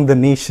rage among the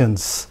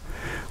nations,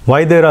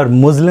 why there are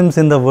Muslims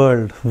in the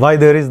world, why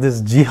there is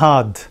this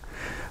jihad,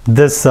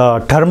 this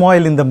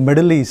turmoil in the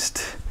Middle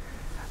East,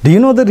 do you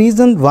know the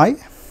reason why?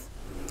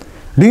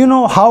 Do you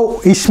know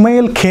how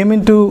Ishmael came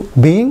into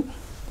being?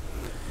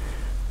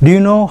 Do you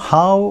know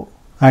how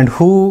and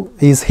who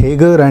is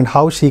Hagar and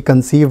how she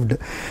conceived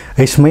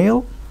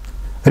Ishmael?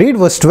 Read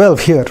verse 12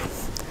 here.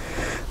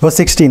 Verse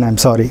 16, I'm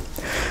sorry.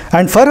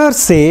 And for her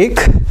sake,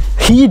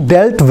 he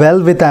dealt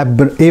well with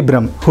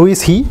Abram. Who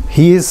is he?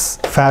 He is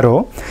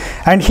Pharaoh.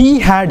 And he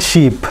had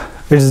sheep.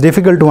 It is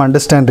difficult to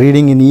understand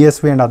reading in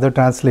ESV and other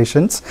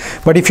translations.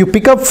 But if you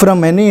pick up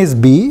from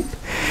NASB,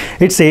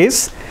 it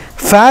says,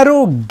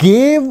 Pharaoh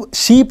gave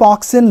sheep,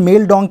 oxen,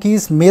 male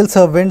donkeys, male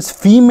servants,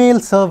 female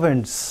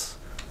servants.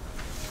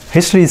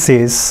 History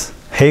says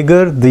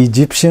Hagar, the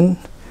Egyptian,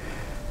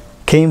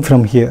 came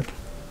from here.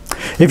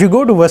 If you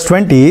go to verse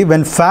 20,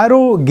 when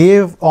Pharaoh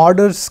gave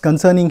orders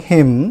concerning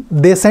him,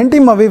 they sent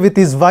him away with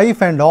his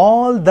wife and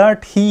all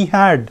that he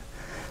had.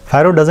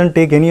 Pharaoh doesn't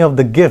take any of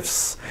the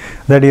gifts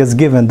that he has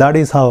given. That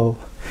is how,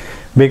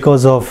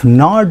 because of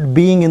not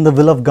being in the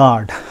will of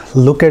God,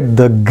 look at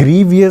the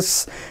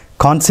grievous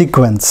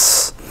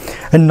consequence.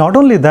 And not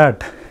only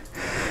that,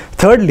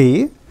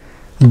 thirdly,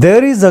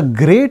 there is a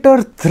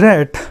greater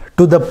threat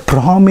to the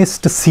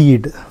promised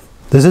seed.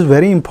 This is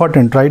very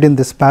important, right, in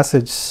this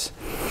passage.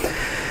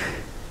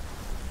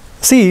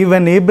 See,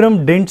 when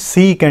Abram didn't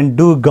seek and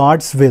do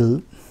God's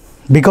will,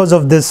 because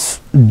of this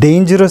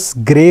dangerous,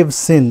 grave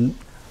sin,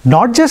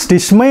 not just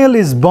Ishmael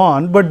is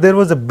born, but there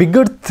was a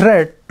bigger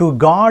threat to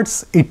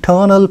God's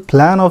eternal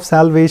plan of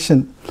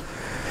salvation.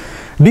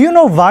 Do you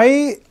know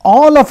why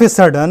all of a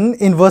sudden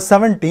in verse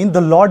 17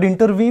 the Lord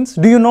intervenes?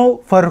 Do you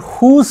know on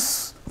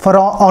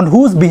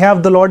whose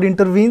behalf the Lord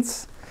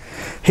intervenes?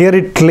 Here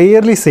it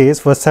clearly says,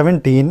 verse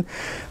 17,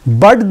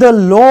 but the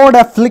Lord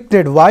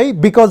afflicted. Why?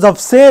 Because of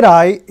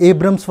Sarai,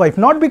 Abram's wife.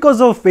 Not because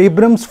of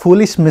Abram's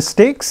foolish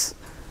mistakes,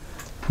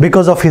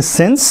 because of his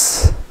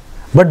sins,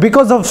 but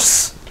because of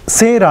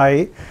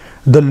Sarai,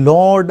 the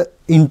Lord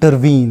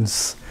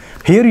intervenes.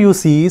 Here you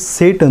see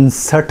Satan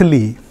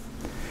subtly.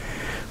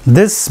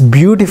 This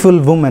beautiful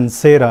woman,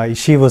 Sarai,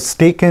 she was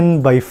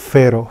taken by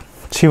Pharaoh.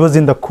 She was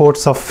in the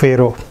courts of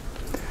Pharaoh.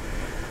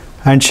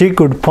 And she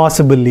could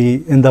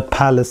possibly in the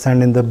palace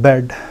and in the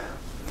bed.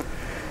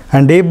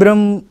 And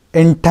Abram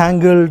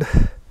entangled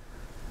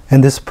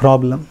in this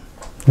problem.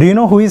 Do you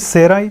know who is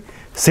Sarai?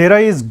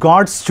 Sarai is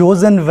God's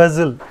chosen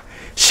vessel.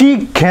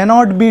 She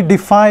cannot be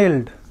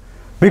defiled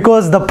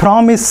because the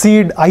promised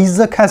seed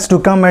Isaac has to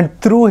come,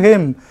 and through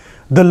him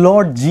the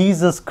Lord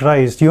Jesus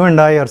Christ. You and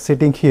I are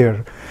sitting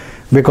here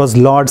because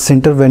Lord's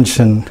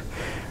intervention,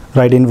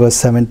 right in verse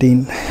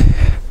 17.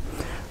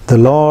 The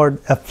Lord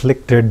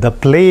afflicted, the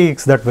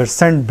plagues that were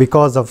sent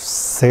because of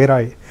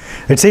Sarai.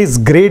 It says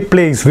great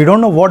plagues. We don't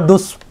know what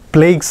those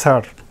plagues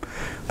are.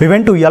 We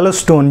went to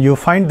Yellowstone. You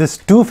find this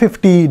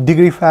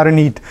 250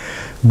 Fahrenheit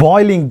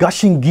boiling,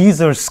 gushing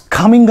geysers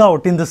coming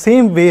out. In the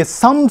same way,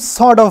 some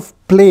sort of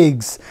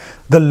plagues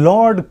the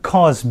Lord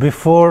caused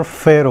before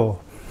Pharaoh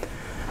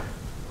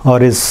or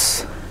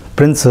his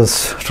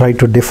princess tried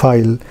to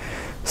defile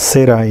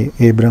Sarai,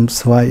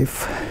 Abram's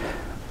wife.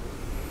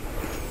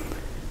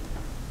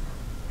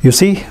 You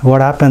see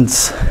what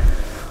happens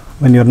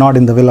when you're not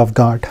in the will of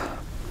God.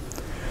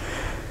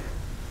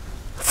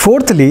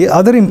 Fourthly,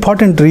 other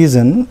important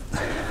reason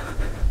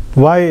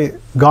why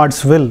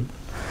God's will,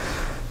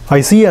 I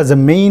see as a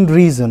main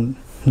reason,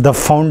 the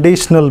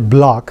foundational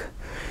block,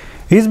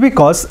 is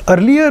because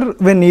earlier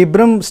when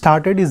Abram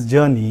started his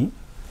journey,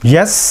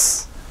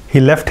 yes,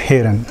 he left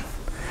Haran.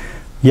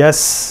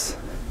 Yes,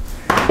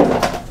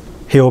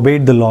 he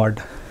obeyed the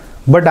Lord.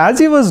 But as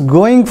he was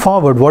going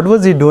forward, what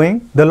was he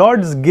doing? The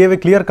Lord gave a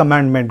clear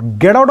commandment.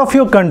 Get out of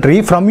your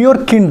country, from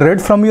your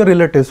kindred, from your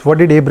relatives. What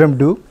did Abram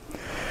do?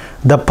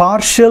 The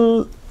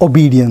partial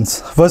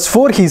obedience. Verse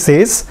 4 he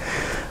says,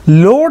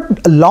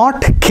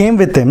 Lot came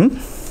with him.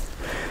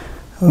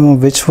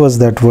 Which was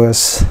that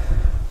verse?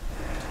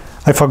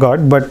 I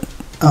forgot, but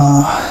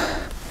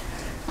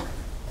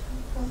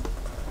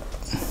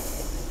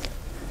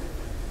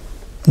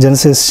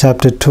Genesis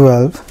chapter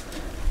 12.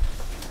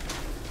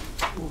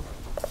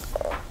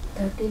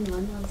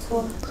 13:1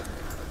 also.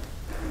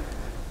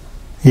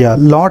 Yeah,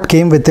 Lot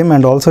came with him,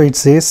 and also it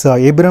says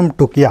Abram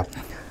took,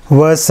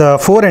 verse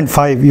 4 and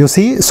 5, you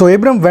see. So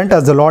Abram went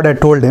as the Lord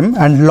had told him,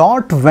 and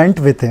Lot went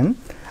with him.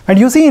 And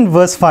you see in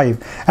verse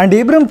 5, and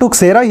Abram took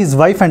Sarah his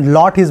wife and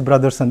Lot his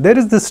brother's son. There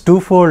is this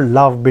twofold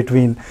love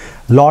between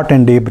Lot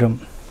and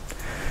Abram.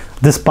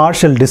 This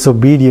partial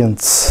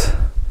disobedience.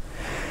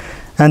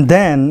 And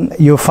then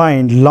you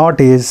find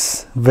Lot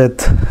is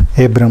with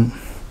Abram.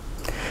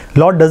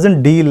 Lot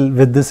doesn't deal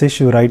with this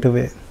issue right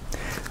away.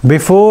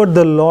 Before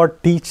the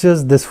Lord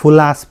teaches this full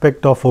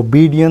aspect of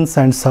obedience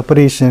and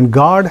separation,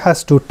 God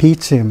has to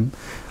teach him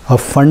a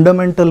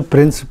fundamental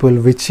principle,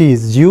 which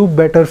is you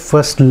better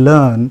first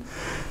learn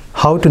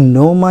how to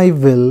know my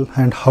will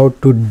and how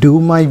to do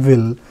my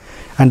will.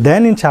 And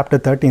then in chapter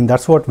 13,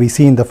 that's what we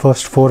see in the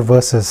first 4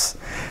 verses.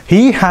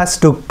 He has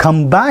to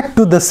come back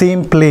to the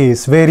same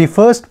place where he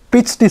first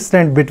pitched his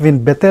tent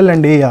between Bethel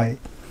and Ai.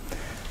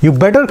 You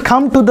better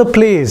come to the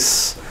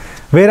place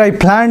where I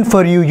planned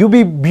for you. You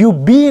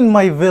be in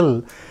my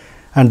will.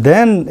 And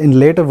then in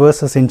later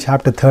verses in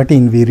chapter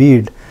 13, we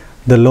read,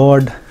 the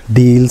Lord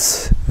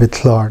deals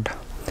with Lord.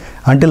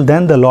 Until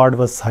then, the Lord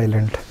was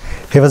silent.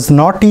 He was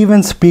not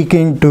even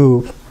speaking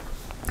to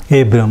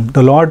Abram.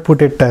 The Lord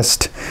put a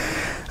test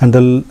and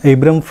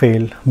Abram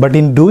failed. But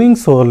in doing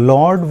so,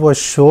 Lord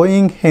was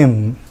showing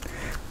him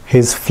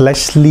his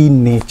fleshly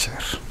nature.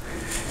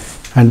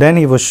 And then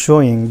he was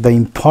showing the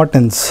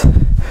importance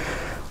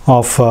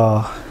of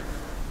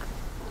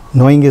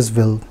knowing his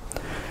will,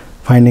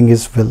 finding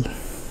his will.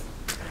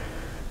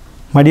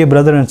 My dear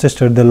brother and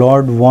sister, the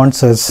Lord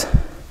wants us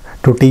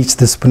to teach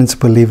this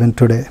principle even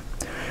today.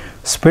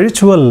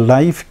 Spiritual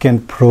life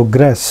can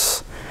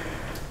progress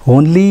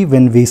only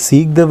when we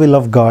seek the will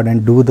of God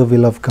and do the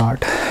will of God.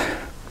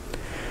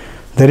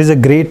 There is a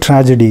great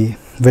tragedy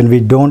when we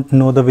don't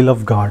know the will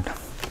of God,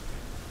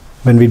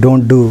 when we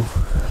don't do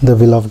the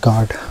will of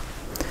God.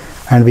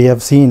 And we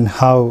have seen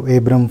how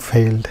Abram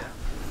failed.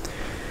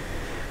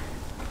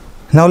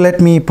 Now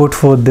let me put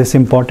forth this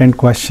important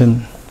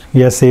question.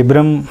 Yes,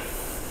 Abram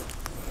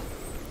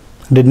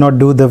did not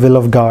do the will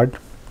of God.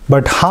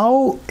 But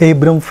how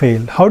Abram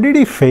failed? How did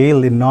he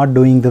fail in not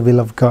doing the will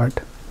of God?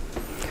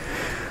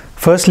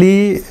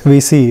 Firstly,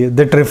 we see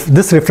that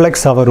this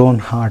reflects our own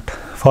heart.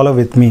 Follow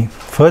with me.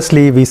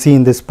 Firstly, we see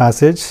in this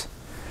passage,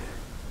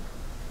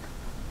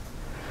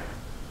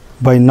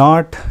 by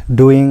not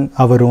doing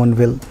our own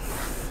will.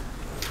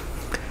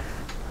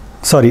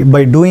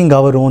 By doing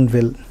our own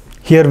will.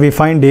 Here we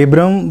find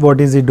Abram,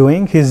 what is he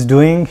doing? He's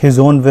doing his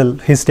own will.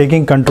 He's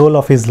taking control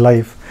of his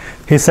life.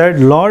 He said,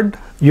 Lord,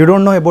 you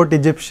don't know about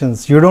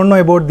Egyptians. You don't know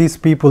about these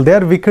people. They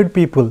are wicked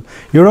people.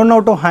 You don't know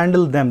how to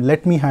handle them.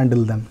 Let me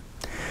handle them.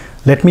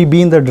 Let me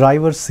be in the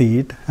driver's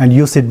seat and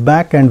you sit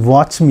back and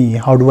watch me.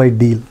 How do I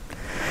deal?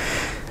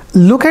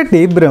 Look at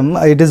Abram.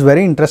 It is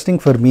very interesting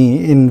for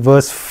me. In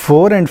verse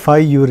 4 and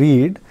 5 you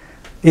read,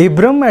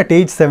 Abram at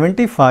age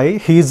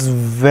 75, he is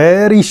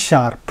very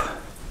sharp.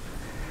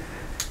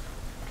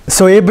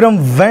 So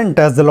Abram went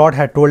as the Lord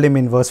had told him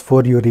in verse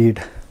 4 you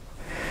read.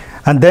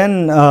 And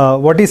then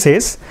what he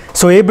says,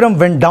 so Abram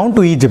went down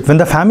to Egypt. When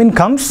the famine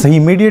comes, he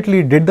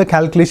immediately did the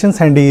calculations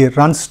and he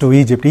runs to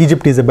Egypt.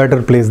 Egypt is a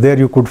better place. There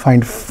you could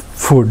find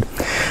food.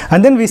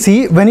 And then we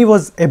see when he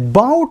was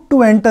about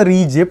to enter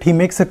Egypt, he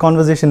makes a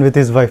conversation with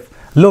his wife.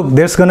 Look,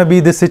 there's going to be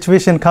this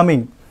situation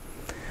coming.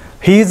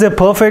 He is a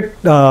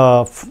perfect,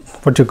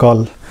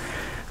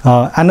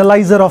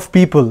 analyzer of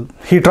people.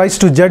 He tries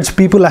to judge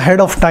people ahead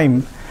of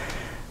time.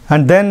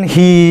 And then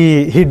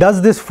he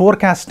does this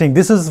forecasting.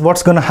 This is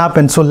what's going to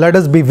happen. So let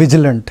us be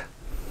vigilant.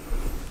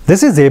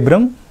 This is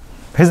Abram.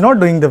 He's not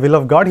doing the will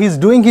of God. He's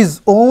doing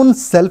his own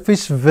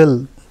selfish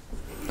will.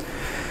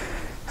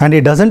 And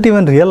he doesn't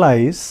even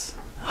realize,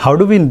 how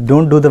do we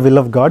don't do the will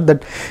of God?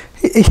 That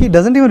he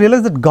doesn't even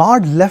realize that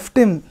God left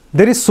him.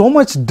 There is so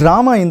much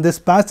drama in this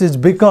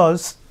passage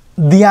because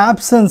the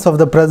absence of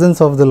the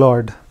presence of the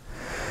Lord.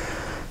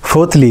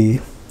 Fourthly,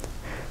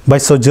 by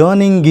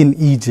sojourning in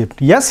Egypt.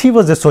 Yes, he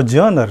was a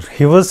sojourner.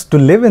 He was to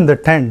live in the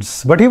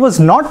tents, but he was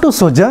not to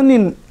sojourn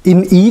in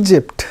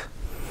Egypt.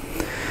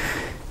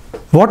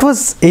 What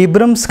was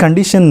Abram's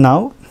condition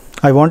now?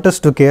 I want us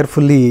to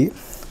carefully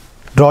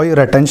draw your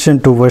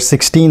attention to verse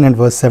 16 and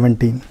verse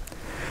 17.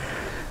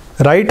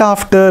 Right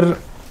after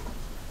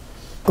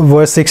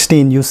verse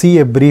 16, you see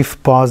a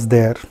brief pause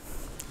there.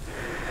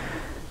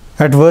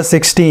 At verse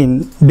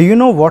 16, do you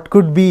know what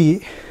could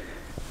be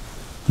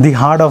the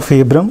heart of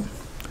Abram?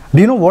 Do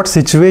you know what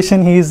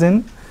situation he is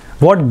in?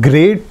 What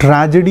great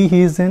tragedy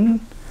he is in?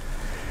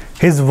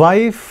 His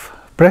wife,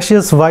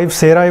 precious wife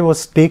Sarai,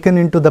 was taken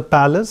into the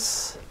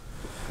palace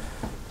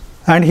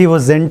and he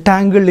was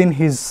entangled in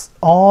his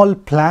all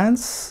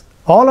plans.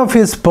 All of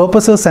his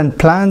purposes and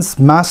plans,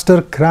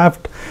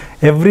 mastercraft,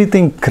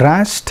 everything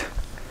crashed.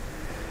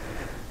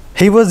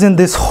 He was in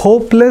this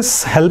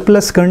hopeless,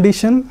 helpless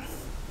condition.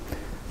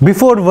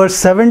 Before verse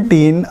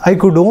 17, I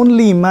could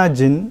only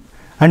imagine.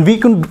 And we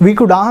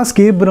could ask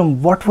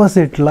Abram, what was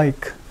it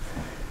like?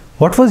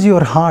 What was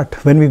your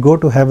heart when we go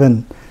to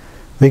heaven?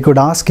 We could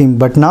ask him,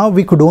 but now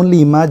we could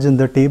only imagine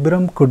that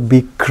Abram could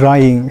be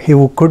crying. He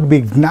could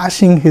be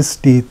gnashing his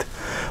teeth.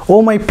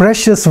 Oh, my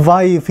precious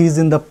wife is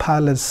in the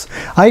palace.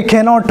 I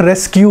cannot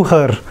rescue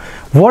her.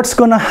 What's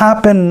going to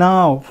happen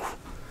now?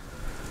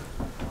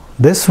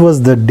 This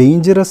was the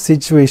dangerous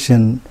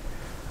situation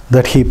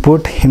that he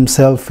put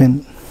himself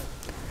in.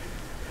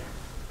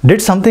 Did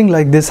something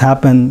like this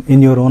happen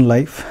in your own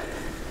life?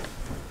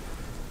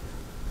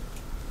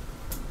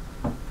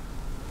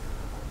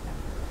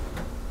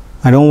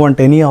 I don't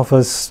want any of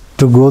us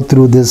to go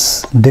through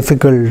this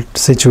difficult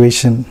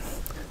situation.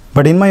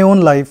 But in my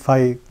own life,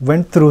 I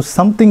went through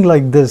something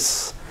like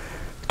this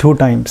 2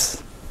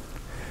 times.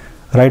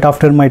 Right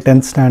after my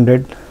 10th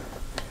standard.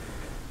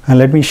 And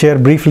let me share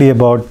briefly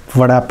about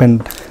what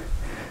happened.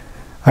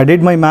 I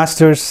did my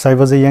master's. I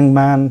was a young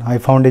man. I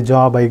found a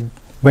job. I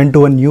went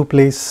to a new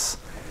place,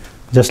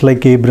 just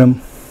like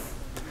Abram.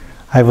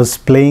 I was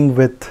playing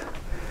with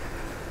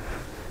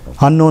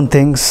unknown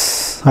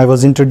things. I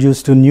was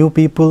introduced to new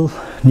people,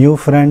 new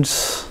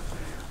friends.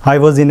 I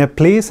was in a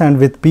place and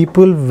with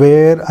people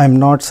where I'm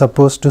not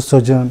supposed to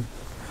sojourn.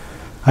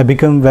 I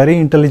became very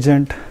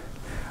intelligent.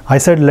 I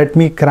said, let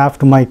me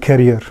craft my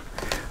career.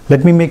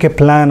 Let me make a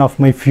plan of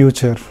my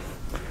future,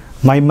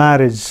 my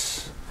marriage,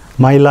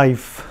 my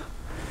life.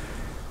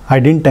 I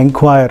didn't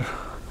inquire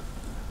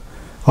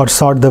or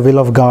sought the will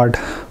of God.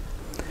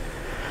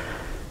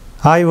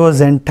 I was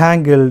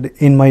entangled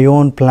in my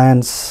own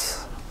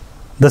plans.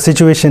 The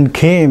situation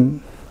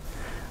came.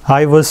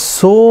 I was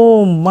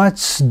so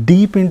much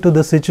deep into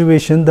the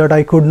situation that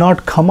I could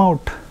not come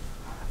out.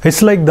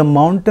 It's like the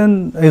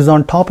mountain is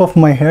on top of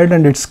my head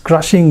and it's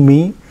crushing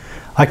me.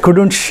 I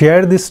couldn't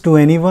share this to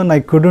anyone. I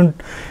couldn't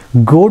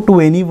go to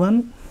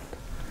anyone.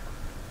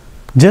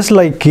 Just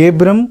like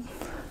Abram,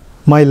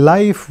 my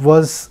life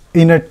was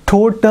in a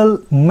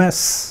total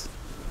mess.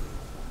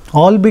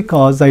 All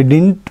because I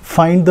didn't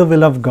find the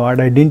will of God.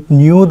 I didn't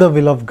knew the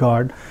will of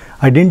God.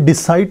 I didn't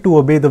decide to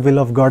obey the will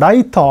of God.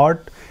 I thought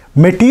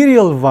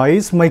material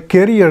wise my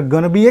career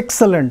gonna be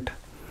excellent.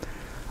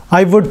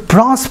 I would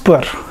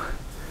prosper.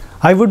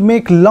 I would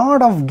make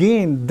lot of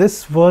gain.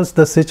 This was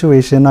the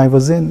situation I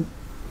was in.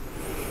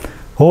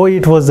 Oh,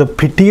 it was a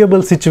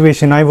pitiable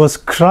situation. I was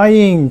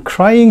crying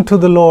to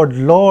the Lord.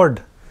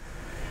 Lord,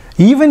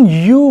 even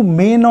you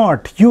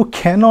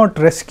cannot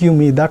rescue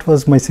me. That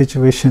was my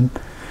situation.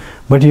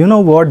 But you know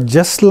what?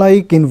 Just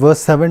like in verse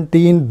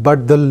 17,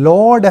 but the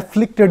Lord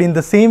afflicted, in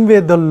the same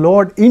way the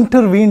Lord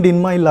intervened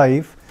in my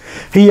life.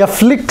 He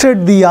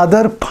afflicted the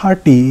other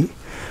party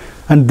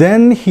and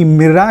then He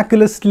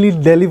miraculously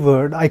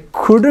delivered. I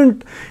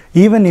couldn't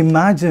even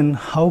imagine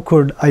how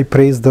could I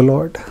praise the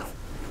Lord.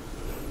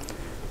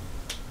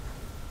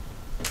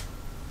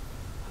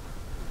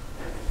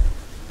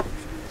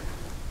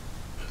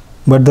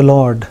 But the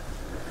Lord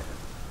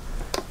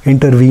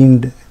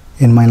intervened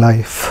in my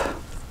life.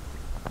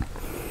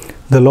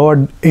 The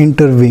Lord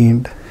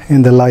intervened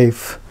in the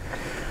life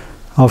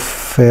of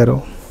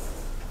Pharaoh.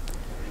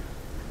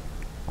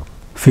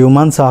 Few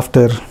months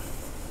after,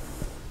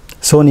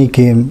 Sony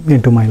came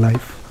into my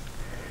life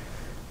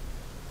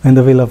in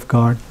the will of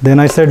God. Then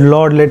I said,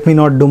 Lord, let me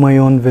not do my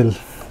own will.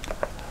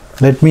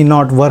 Let me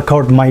not work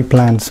out my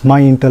plans, my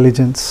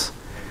intelligence.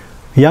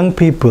 Young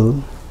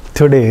people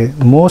today,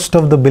 most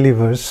of the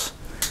believers,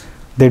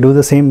 they do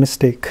the same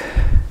mistake.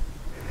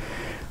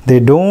 They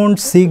don't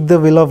seek the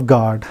will of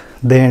God.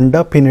 They end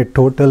up in a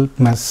total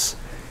mess.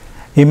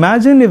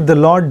 Imagine if the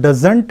Lord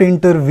doesn't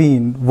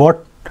intervene,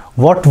 what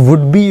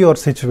would be your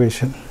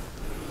situation?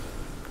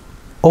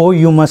 Oh,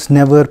 you must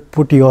never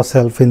put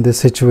yourself in this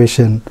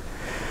situation.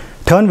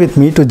 Turn with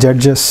me to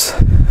Judges.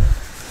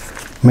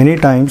 Many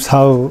times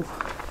how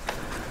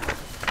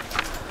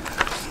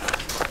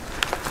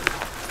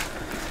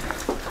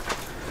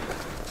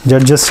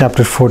Judges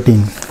chapter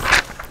 14.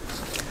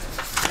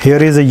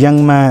 Here is a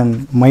young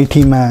man,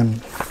 mighty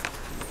man,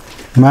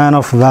 man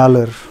of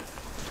valor.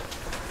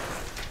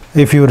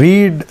 If you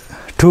read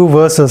 2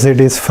 verses, it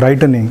is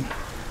frightening.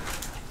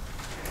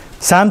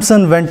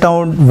 Samson went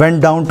down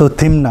to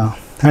Timnah,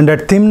 and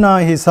at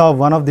Timnah he saw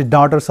one of the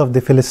daughters of the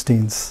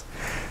Philistines.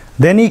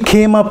 Then he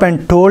came up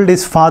and told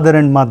his father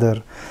and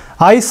mother,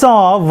 I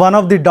saw one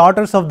of the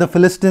daughters of the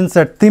Philistines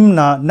at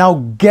Timnah. Now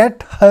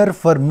get her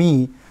for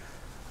me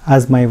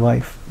as my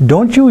wife.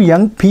 Don't you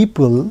young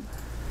people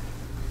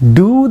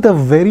do the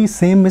very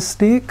same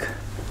mistake?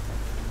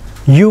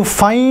 You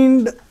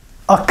find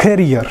a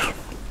career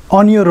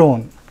on your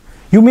own.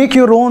 You make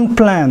your own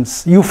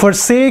plans. You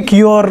forsake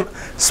your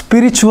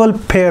spiritual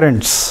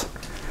parents.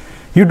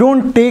 You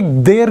don't take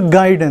their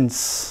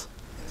guidance.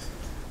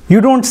 You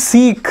don't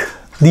seek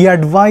the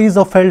advice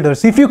of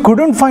elders. If you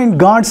couldn't find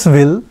God's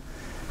will,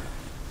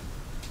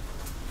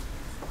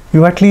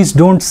 you at least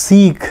don't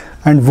seek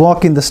and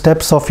walk in the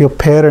steps of your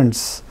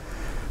parents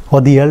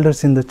or the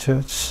elders in the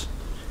church.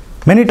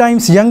 Many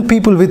times young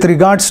people, with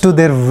regards to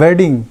their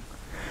wedding,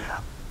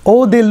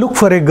 they look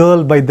for a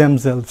girl by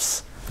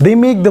themselves. They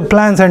make the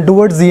plans and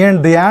towards the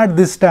end they add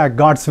this tag,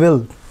 God's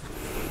will.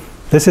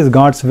 This is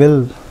God's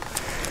will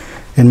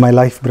in my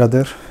life,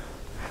 brother.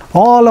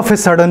 All of a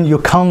sudden you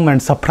come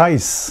and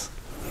surprise.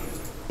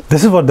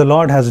 This is what the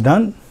Lord has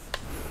done.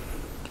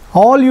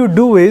 All you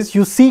do is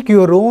you seek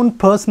your own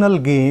personal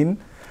gain.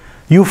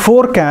 You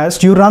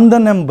forecast, you run the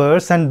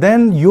numbers, and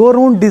then your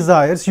own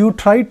desires you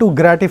try to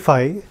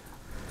gratify,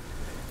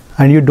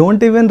 and you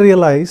don't even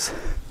realize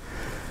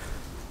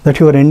that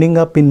you are ending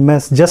up in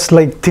mess, just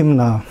like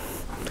Timnah.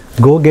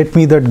 Go get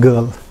me that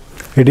girl.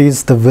 It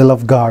is the will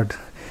of God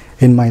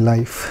in my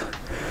life.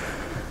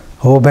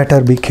 Oh,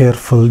 better be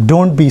careful.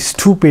 Don't be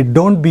stupid.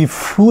 Don't be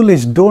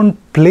foolish. Don't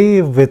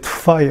play with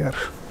fire.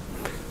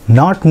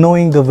 Not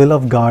knowing the will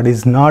of God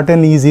is not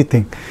an easy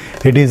thing.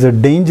 It is a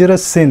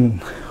dangerous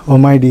sin, oh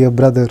my dear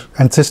brother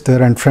and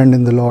sister and friend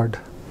in the Lord.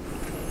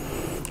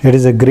 It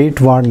is a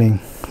great warning,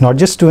 not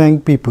just to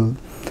young people,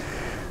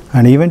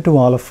 and even to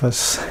all of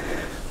us.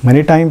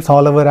 Many times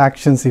all our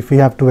actions, if we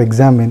have to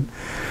examine,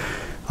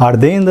 are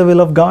they in the will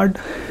of God?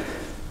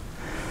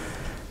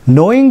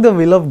 Knowing the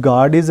will of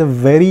God is a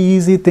very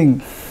easy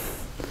thing.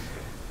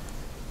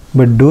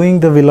 But doing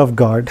the will of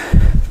God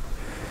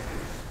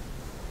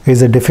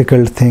is a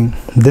difficult thing.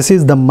 This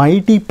is the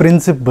mighty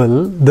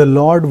principle the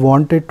Lord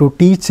wanted to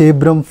teach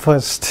Abram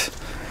first.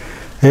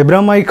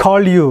 Abram, I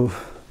call you.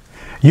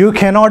 You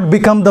cannot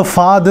become the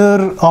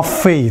father of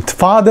faith,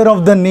 father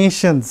of the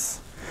nations.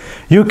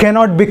 You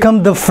cannot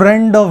become the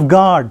friend of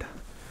God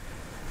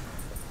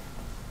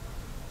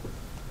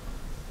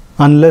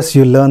unless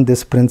you learn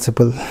this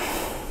principle.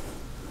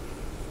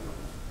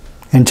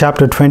 In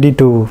chapter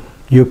 22,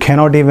 you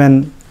cannot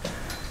even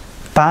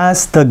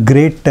pass the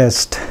great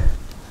test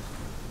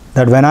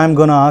that when I'm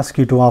going to ask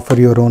you to offer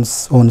your own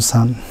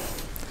son.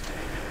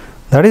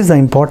 That is the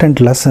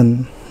important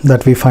lesson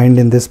that we find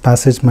in this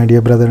passage, my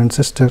dear brother and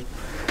sister.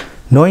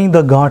 Knowing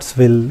the God's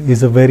will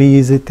is a very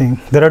easy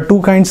thing. There are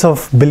two kinds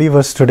of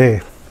believers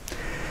today.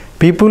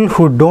 People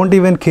who don't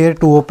even care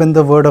to open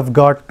the Word of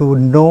God to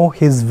know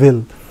His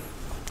will.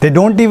 They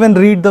don't even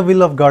read the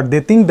will of God.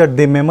 They think that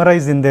they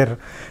memorize in their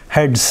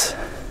heads.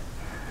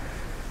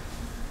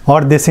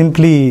 Or they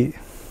simply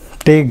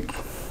take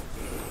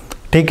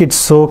it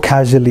so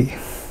casually.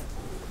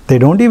 They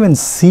don't even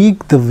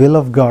seek the will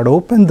of God.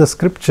 Open the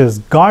scriptures.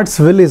 God's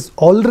will is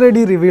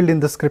already revealed in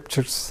the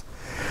scriptures.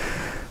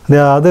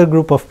 There are other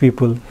group of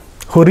people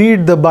who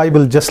read the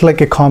Bible just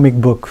like a comic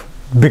book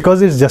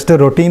because it's just a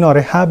routine or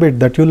a habit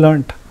that you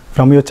learnt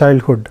from your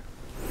childhood.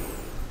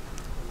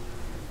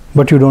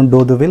 But you don't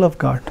do the will of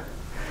God.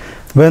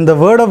 When the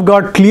Word of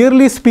God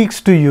clearly speaks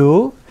to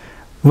you,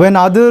 when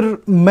other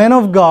men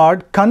of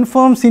God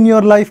confirms in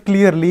your life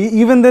clearly,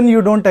 even then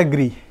you don't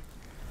agree.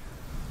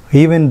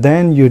 Even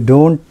then you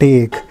don't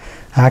take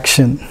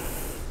action.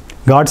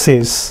 God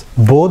says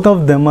both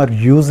of them are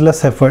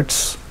useless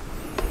efforts.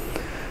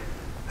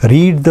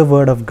 Read the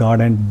Word of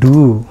God and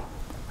do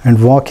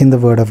and walk in the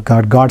Word of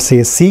God. God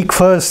says, seek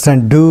first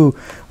and do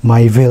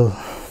my will.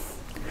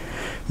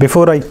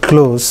 Before I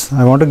close,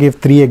 I want to give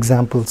 3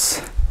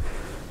 examples.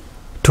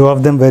 2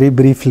 of them very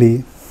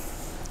briefly.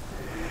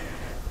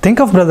 Think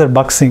of Brother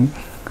Buxing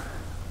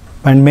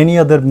and many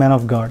other men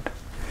of God.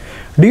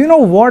 Do you know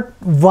what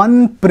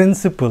one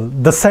principle,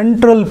 the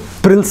central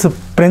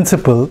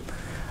principle,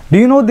 do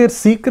you know their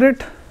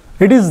secret?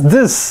 It is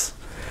this: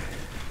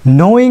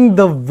 knowing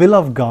the will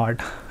of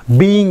God,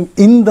 being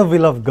in the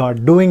will of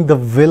God, doing the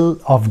will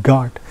of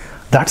God.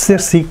 That's their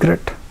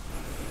secret.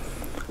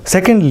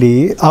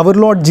 Secondly, our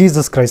Lord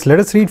Jesus Christ. Let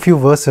us read few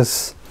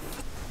verses.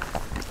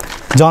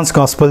 John's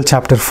Gospel,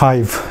 chapter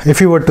 5. If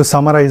you were to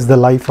summarize the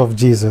life of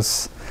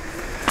Jesus,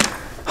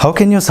 how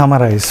can you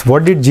summarize?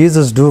 What did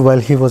Jesus do while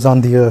He was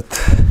on the earth?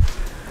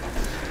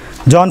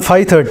 John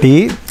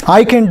 5:30,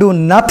 I can do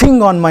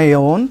nothing on my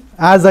own.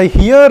 As I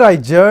hear, I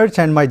judge,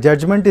 and my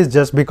judgment is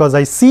just because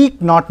I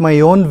seek not my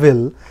own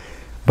will,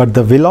 but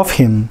the will of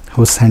Him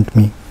who sent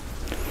me.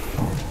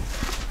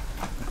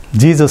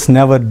 Jesus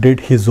never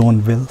did His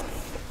own will.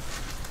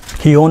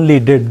 He only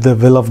did the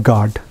will of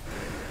God.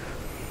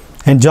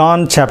 In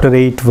John chapter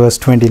 8, verse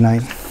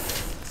 29.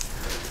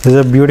 This is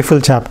a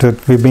beautiful chapter.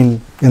 We've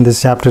been in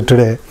this chapter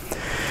today.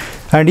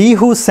 And He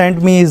who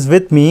sent me is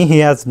with me. He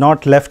has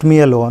not left me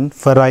alone,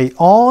 for I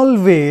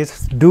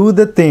always do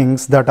the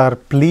things that are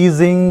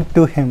pleasing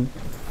to Him.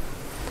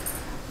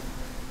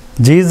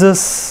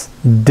 Jesus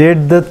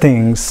did the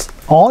things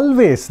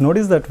always.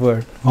 Notice that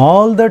word.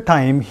 All the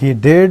time He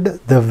did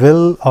the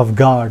will of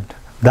God,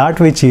 that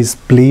which is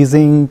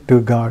pleasing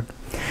to God.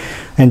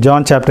 In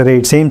John chapter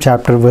 8, same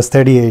chapter, verse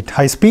 38,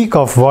 I speak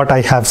of what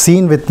I have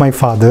seen with my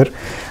Father,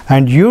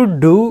 and you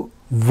do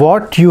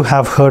what you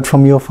have heard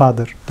from your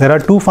Father. There are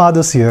 2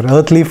 fathers here,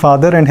 earthly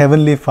Father and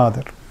heavenly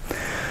Father.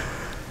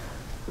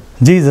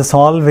 Jesus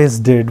always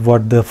did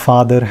what the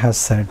Father has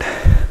said.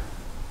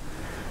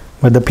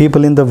 But the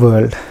people in the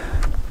world,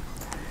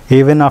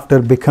 even after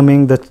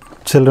becoming the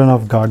children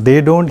of God,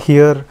 they don't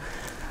hear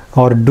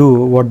or do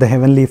what the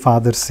heavenly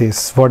Father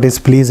says, what is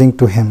pleasing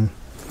to Him.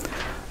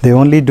 They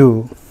only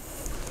do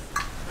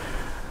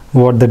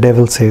what the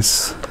devil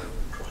says.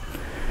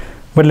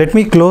 But let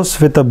me close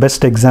with the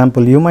best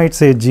example. You might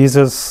say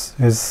Jesus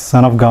is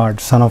Son of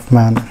God, Son of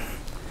Man.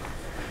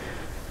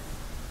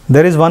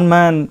 There is one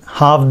man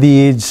half the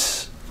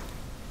age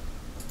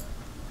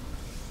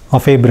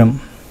of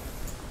Abram,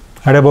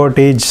 at about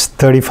age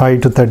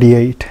 35 to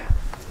 38.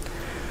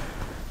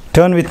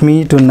 Turn with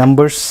me to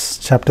Numbers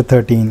chapter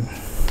 13.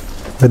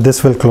 With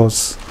this we'll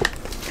close.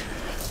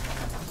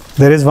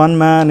 There is one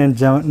man in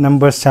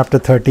Numbers chapter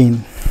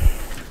 13.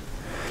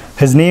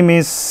 His name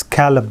is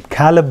Caleb.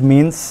 Caleb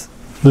means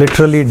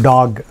literally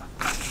dog.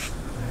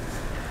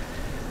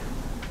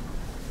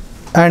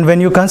 And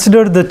when you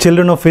consider the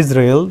children of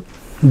Israel,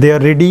 they are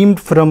redeemed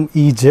from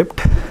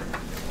Egypt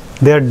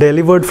They are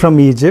delivered from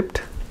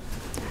Egypt.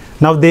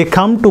 Now they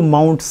come to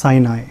Mount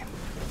Sinai.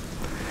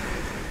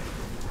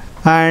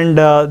 And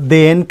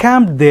they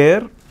encamped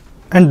there.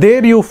 And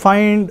there you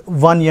find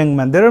one young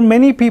man. There are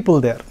many people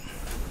there.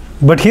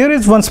 But here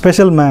is one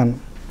special man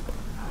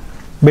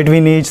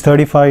between age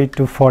 35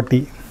 to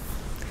 40.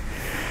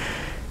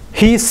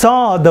 He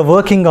saw the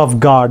working of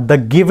God, the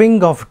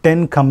giving of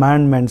 10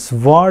 commandments,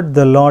 what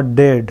the Lord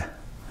did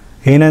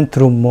in and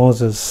through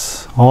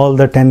Moses, all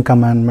the 10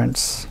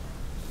 commandments.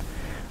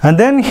 And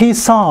then he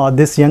saw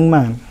this young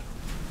man.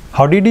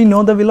 How did he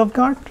know the will of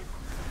God?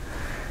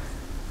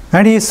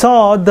 And he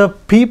saw the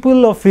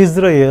people of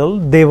Israel,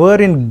 they were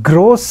in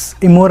gross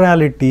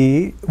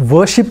immorality,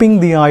 worshipping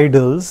the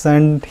idols,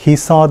 and he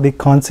saw the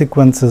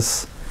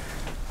consequences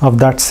of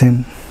that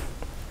sin.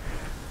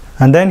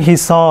 And then he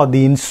saw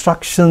the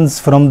instructions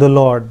from the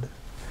Lord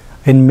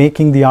in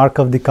making the Ark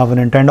of the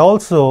Covenant. And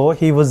also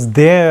he was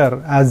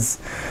there as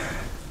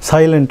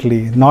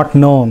silently, not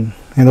known,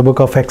 in the book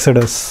of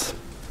Exodus,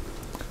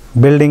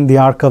 building the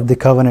Ark of the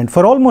Covenant.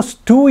 For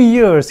almost 2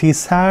 years he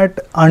sat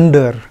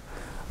under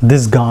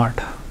this God.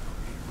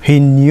 He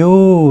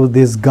knew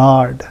this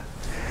God.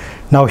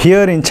 Now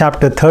here in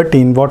chapter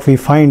 13, what we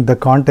find, the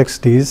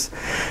context is,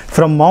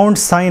 from Mount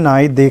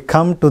Sinai they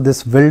come to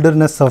this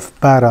wilderness of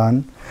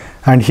Paran,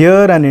 and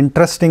here an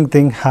interesting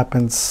thing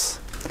happens.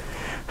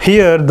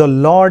 Here the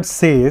Lord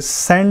says,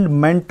 send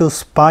men to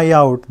spy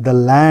out the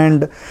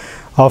land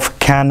of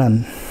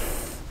Canaan.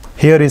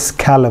 Here is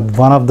Caleb,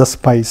 one of the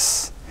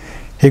spies.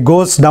 He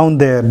goes down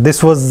there.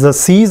 This was the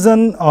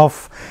season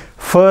of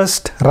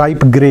first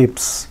ripe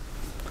grapes.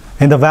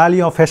 In the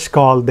valley of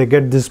Eshcol, they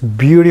get this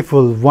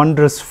beautiful,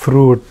 wondrous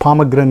fruit,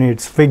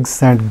 pomegranates,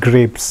 figs and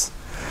grapes.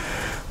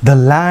 The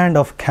land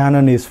of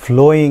Canaan is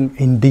flowing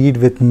indeed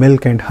with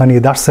milk and honey.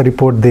 That's the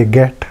report they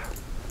get.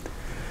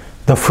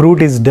 The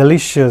fruit is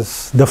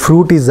delicious. The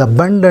fruit is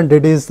abundant.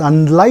 It is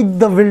unlike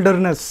the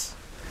wilderness.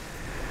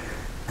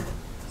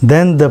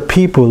 Then the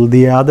people,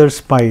 the other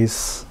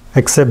spies,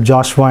 except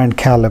Joshua and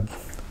Caleb,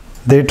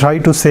 they try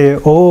to say,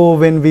 oh,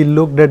 when we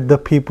looked at the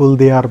people,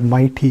 they are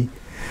mighty.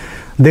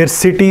 Their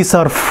cities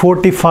are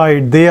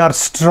fortified. They are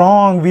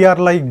strong. We are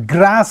like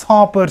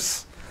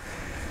grasshoppers.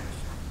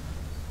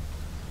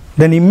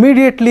 Then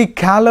immediately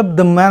Caleb,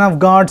 the man of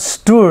God,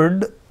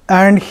 stood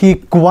and he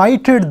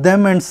quieted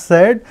them and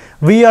said,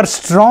 we are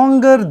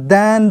stronger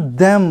than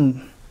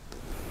them.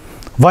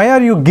 Why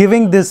are you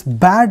giving this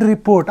bad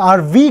report?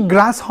 Are we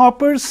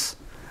grasshoppers?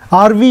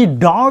 Are we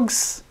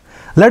dogs?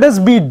 Let us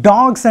be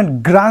dogs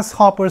and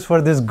grasshoppers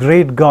for this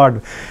great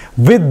God.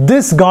 With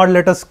this God,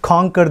 let us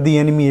conquer the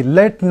enemy.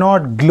 Let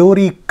not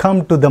glory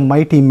come to the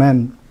mighty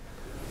men.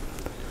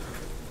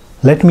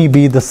 Let me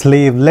be the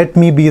slave. Let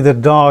me be the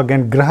dog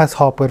and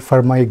grasshopper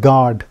for my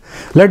God.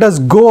 Let us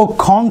go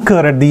conquer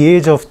at the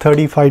age of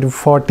 35 to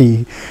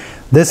 40.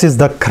 This is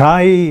the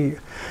cry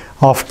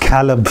of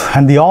Caleb.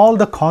 And all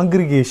the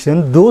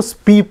congregation, those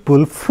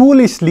people,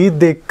 foolishly,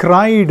 they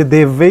cried,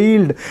 they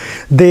wailed,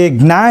 they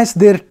gnashed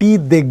their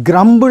teeth, they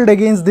grumbled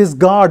against this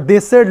God. They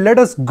said, let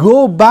us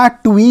go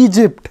back to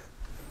Egypt.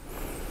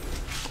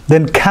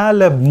 Then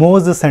Caleb,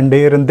 Moses and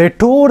Aaron, they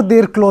tore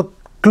their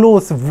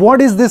clothes.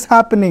 What is this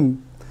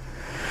happening?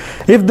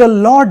 If the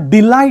Lord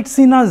delights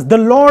in us, the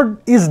Lord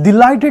is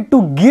delighted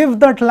to give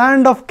that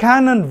land of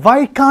Canaan,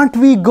 why can't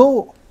we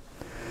go?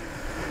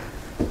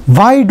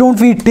 Why don't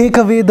we take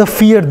away the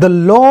fear? The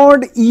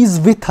Lord is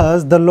with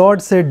us. The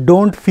Lord said,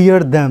 don't fear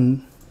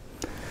them.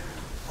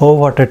 Oh,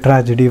 what a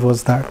tragedy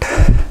was that.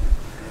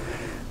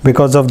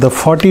 Because of the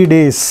 40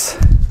 days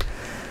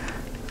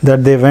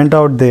that they went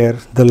out there,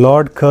 the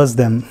Lord cursed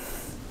them.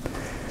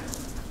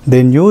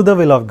 They knew the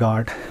will of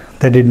God.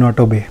 They did not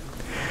obey.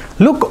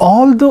 Look,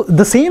 all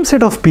the same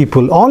set of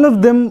people, all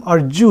of them are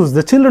Jews,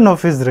 the children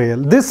of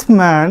Israel. This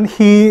man,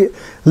 he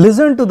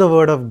listened to the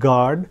word of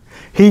God.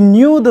 He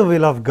knew the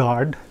will of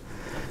God.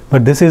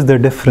 But this is the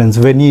difference.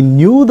 When he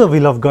knew the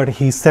will of God,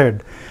 he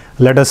said,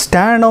 let us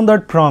stand on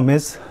that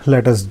promise.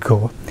 Let us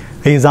go.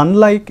 He is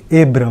unlike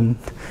Abram.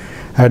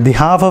 At the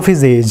half of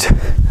his age,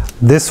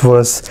 this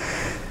was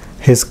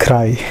his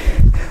cry.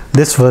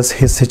 This was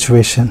his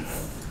situation.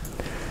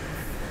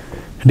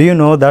 Do you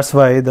know, that's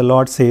why the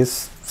Lord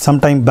says,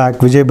 sometime back,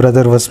 Vijay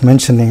brother was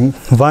mentioning,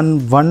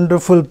 one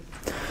wonderful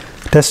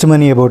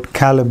testimony about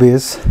Caleb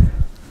is,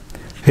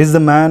 he's the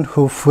man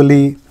who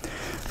fully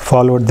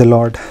followed the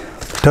Lord.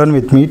 Turn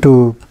with me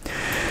to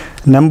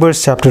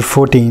Numbers chapter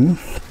 14.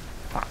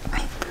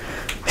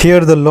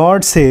 Here the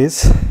Lord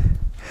says,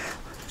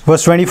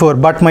 verse 24,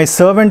 but my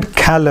servant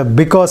Caleb,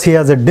 because he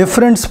has a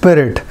different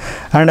spirit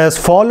and has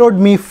followed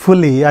me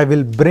fully, I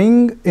will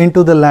bring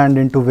into the land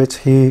into which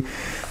he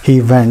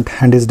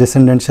went, and his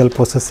descendants shall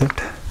possess it.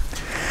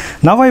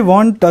 Now I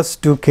want us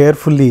to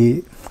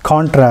carefully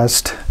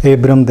contrast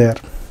Abram there.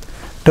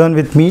 Turn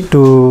with me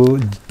to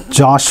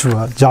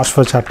Joshua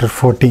chapter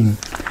 14.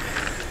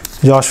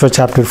 Joshua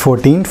chapter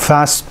 14,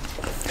 fast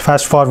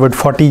forward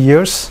 40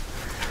 years.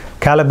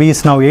 Caleb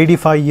is now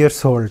 85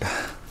 years old.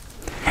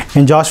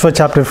 In Joshua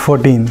chapter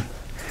 14,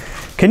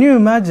 can you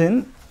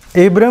imagine?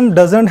 Abram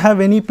doesn't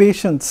have any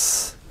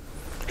patience.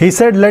 He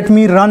said, let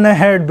me run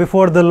ahead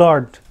before the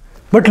Lord.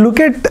 But look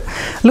at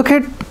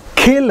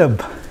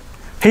Caleb.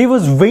 He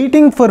was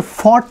waiting for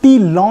 40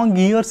 long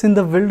years in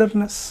the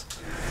wilderness.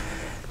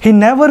 He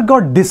never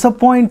got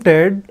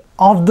disappointed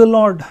of the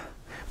Lord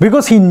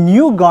because he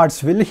knew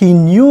God's will. He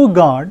knew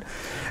God.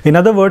 In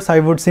other words, I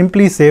would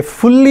simply say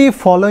fully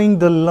following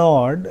the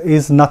Lord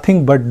is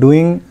nothing but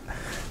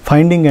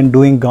finding and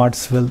doing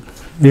God's will.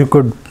 You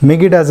could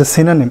make it as a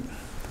synonym.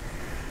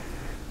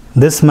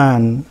 This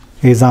man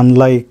is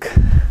unlike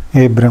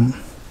Abram.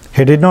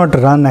 He did not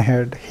run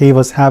ahead. He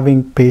was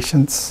having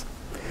patience.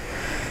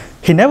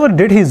 He never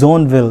did his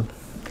own will.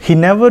 He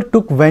never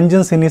took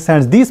vengeance in his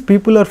hands. These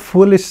people are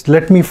foolish.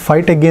 Let me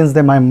fight against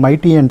them. I am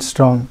mighty and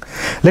strong.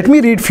 Let me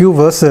read few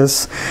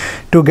verses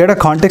to get a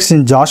context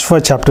in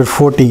Joshua chapter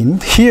 14.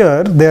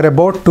 Here they are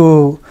about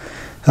to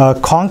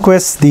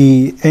conquest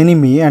the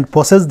enemy and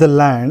possess the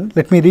land.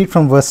 Let me read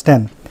from verse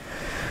 10.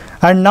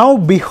 And now,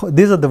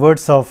 these are the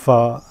words of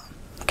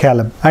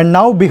Caleb. And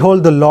now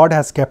behold, the Lord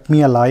has kept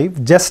me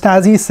alive, just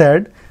as he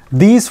said,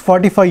 these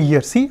 45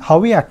 years. See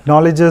how he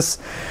acknowledges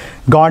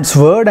God's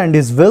word and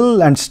his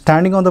will and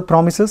standing on the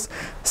promises.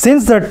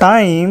 Since the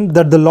time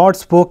that the Lord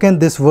spoken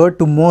this word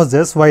to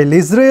Moses while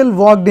Israel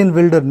walked in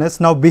wilderness,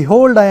 now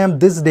behold, I am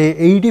this day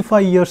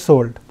 85 years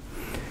old.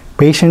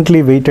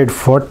 Patiently waited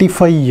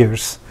 45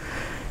 years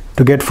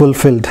to get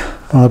fulfilled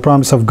on the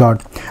promise of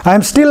God. I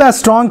am still as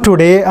strong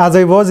today as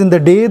I was in the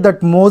day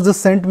that Moses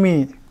sent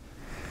me.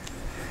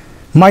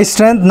 My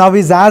strength now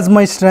is as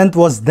my strength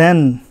was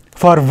then,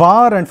 for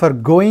war and for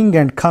going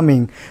and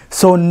coming.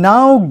 So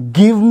now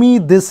give me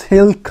this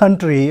hill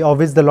country of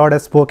which the Lord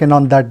has spoken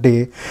on that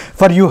day.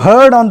 For you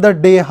heard on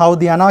that day how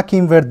the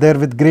Anakim were there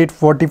with great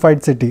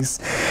fortified cities.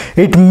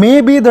 It may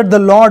be that the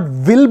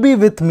Lord will be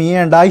with me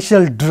and I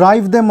shall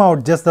drive them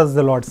out, just as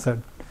the Lord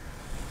said.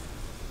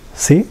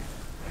 See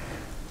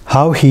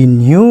how he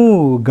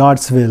knew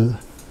God's will.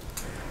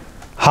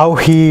 How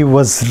he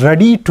was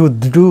ready to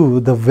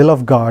do the will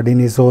of God in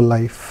his whole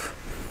life.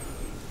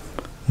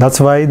 That's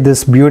why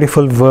this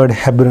beautiful word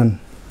Hebron,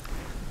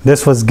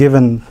 this was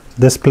given,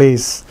 this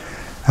place,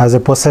 as a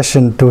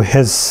possession to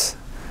his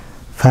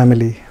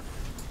family.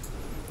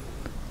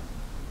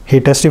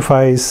 He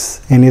testifies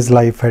in his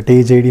life at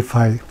age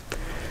 85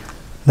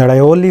 that I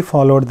only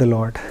followed the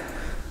Lord.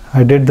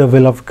 I did the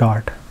will of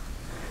God.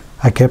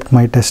 I kept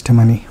my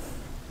testimony.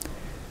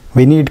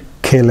 We need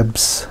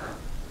Calebs.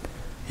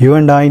 You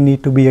and I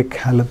need to be a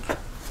Caleb.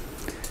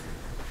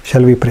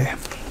 Shall we pray?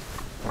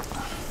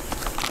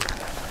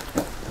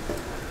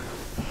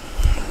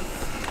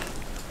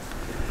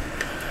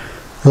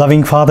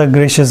 Loving Father,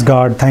 gracious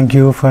God, thank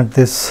you for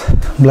this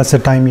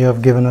blessed time you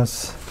have given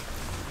us.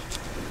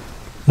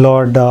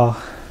 Lord, Lord,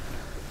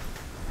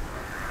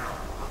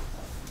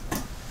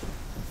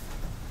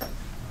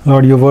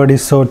 your word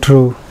is so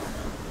true.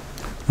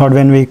 Lord,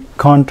 when we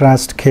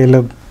contrast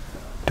Caleb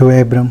to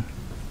Abram,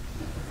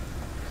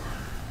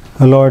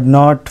 Lord,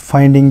 not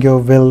finding your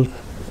will,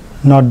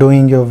 not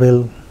doing your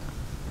will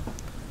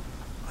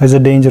is a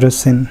dangerous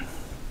sin.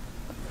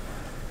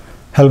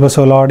 Help us,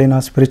 O Lord, in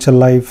our spiritual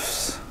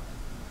lives.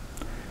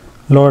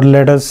 Lord,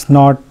 let us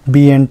not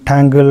be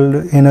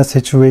entangled in a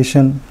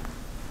situation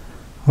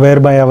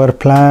whereby our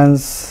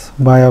plans,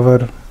 by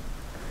our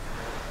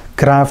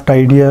craft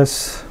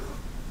ideas,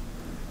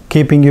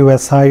 keeping you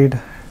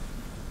aside,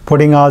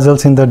 putting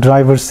ourselves in the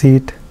driver's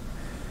seat,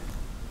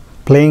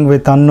 playing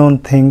with unknown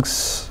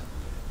things,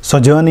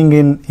 sojourning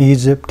in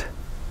Egypt.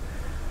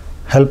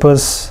 Help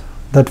us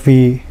that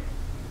we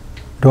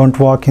don't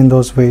walk in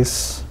those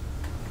ways.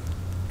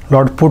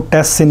 Lord, put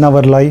tests in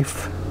our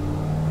life.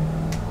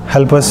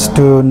 Help us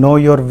to know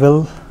your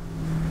will,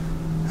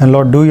 and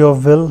Lord, do your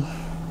will,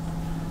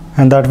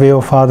 and that way,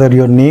 O Father,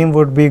 your name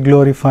would be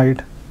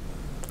glorified.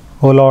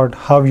 O Lord,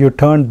 how you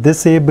turned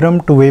this Abram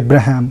to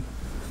Abraham.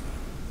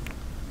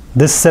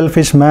 This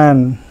selfish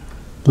man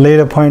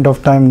laid a point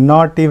of time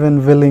not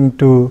even willing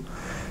to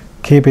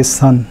keep his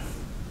son,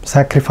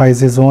 sacrifice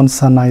his own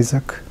son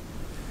Isaac.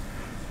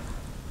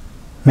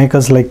 Make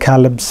us like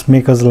Caleb's,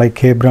 make us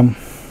like Abram.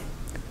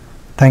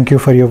 Thank you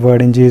for your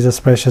word. In Jesus'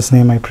 precious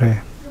name I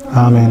pray.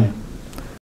 Amen.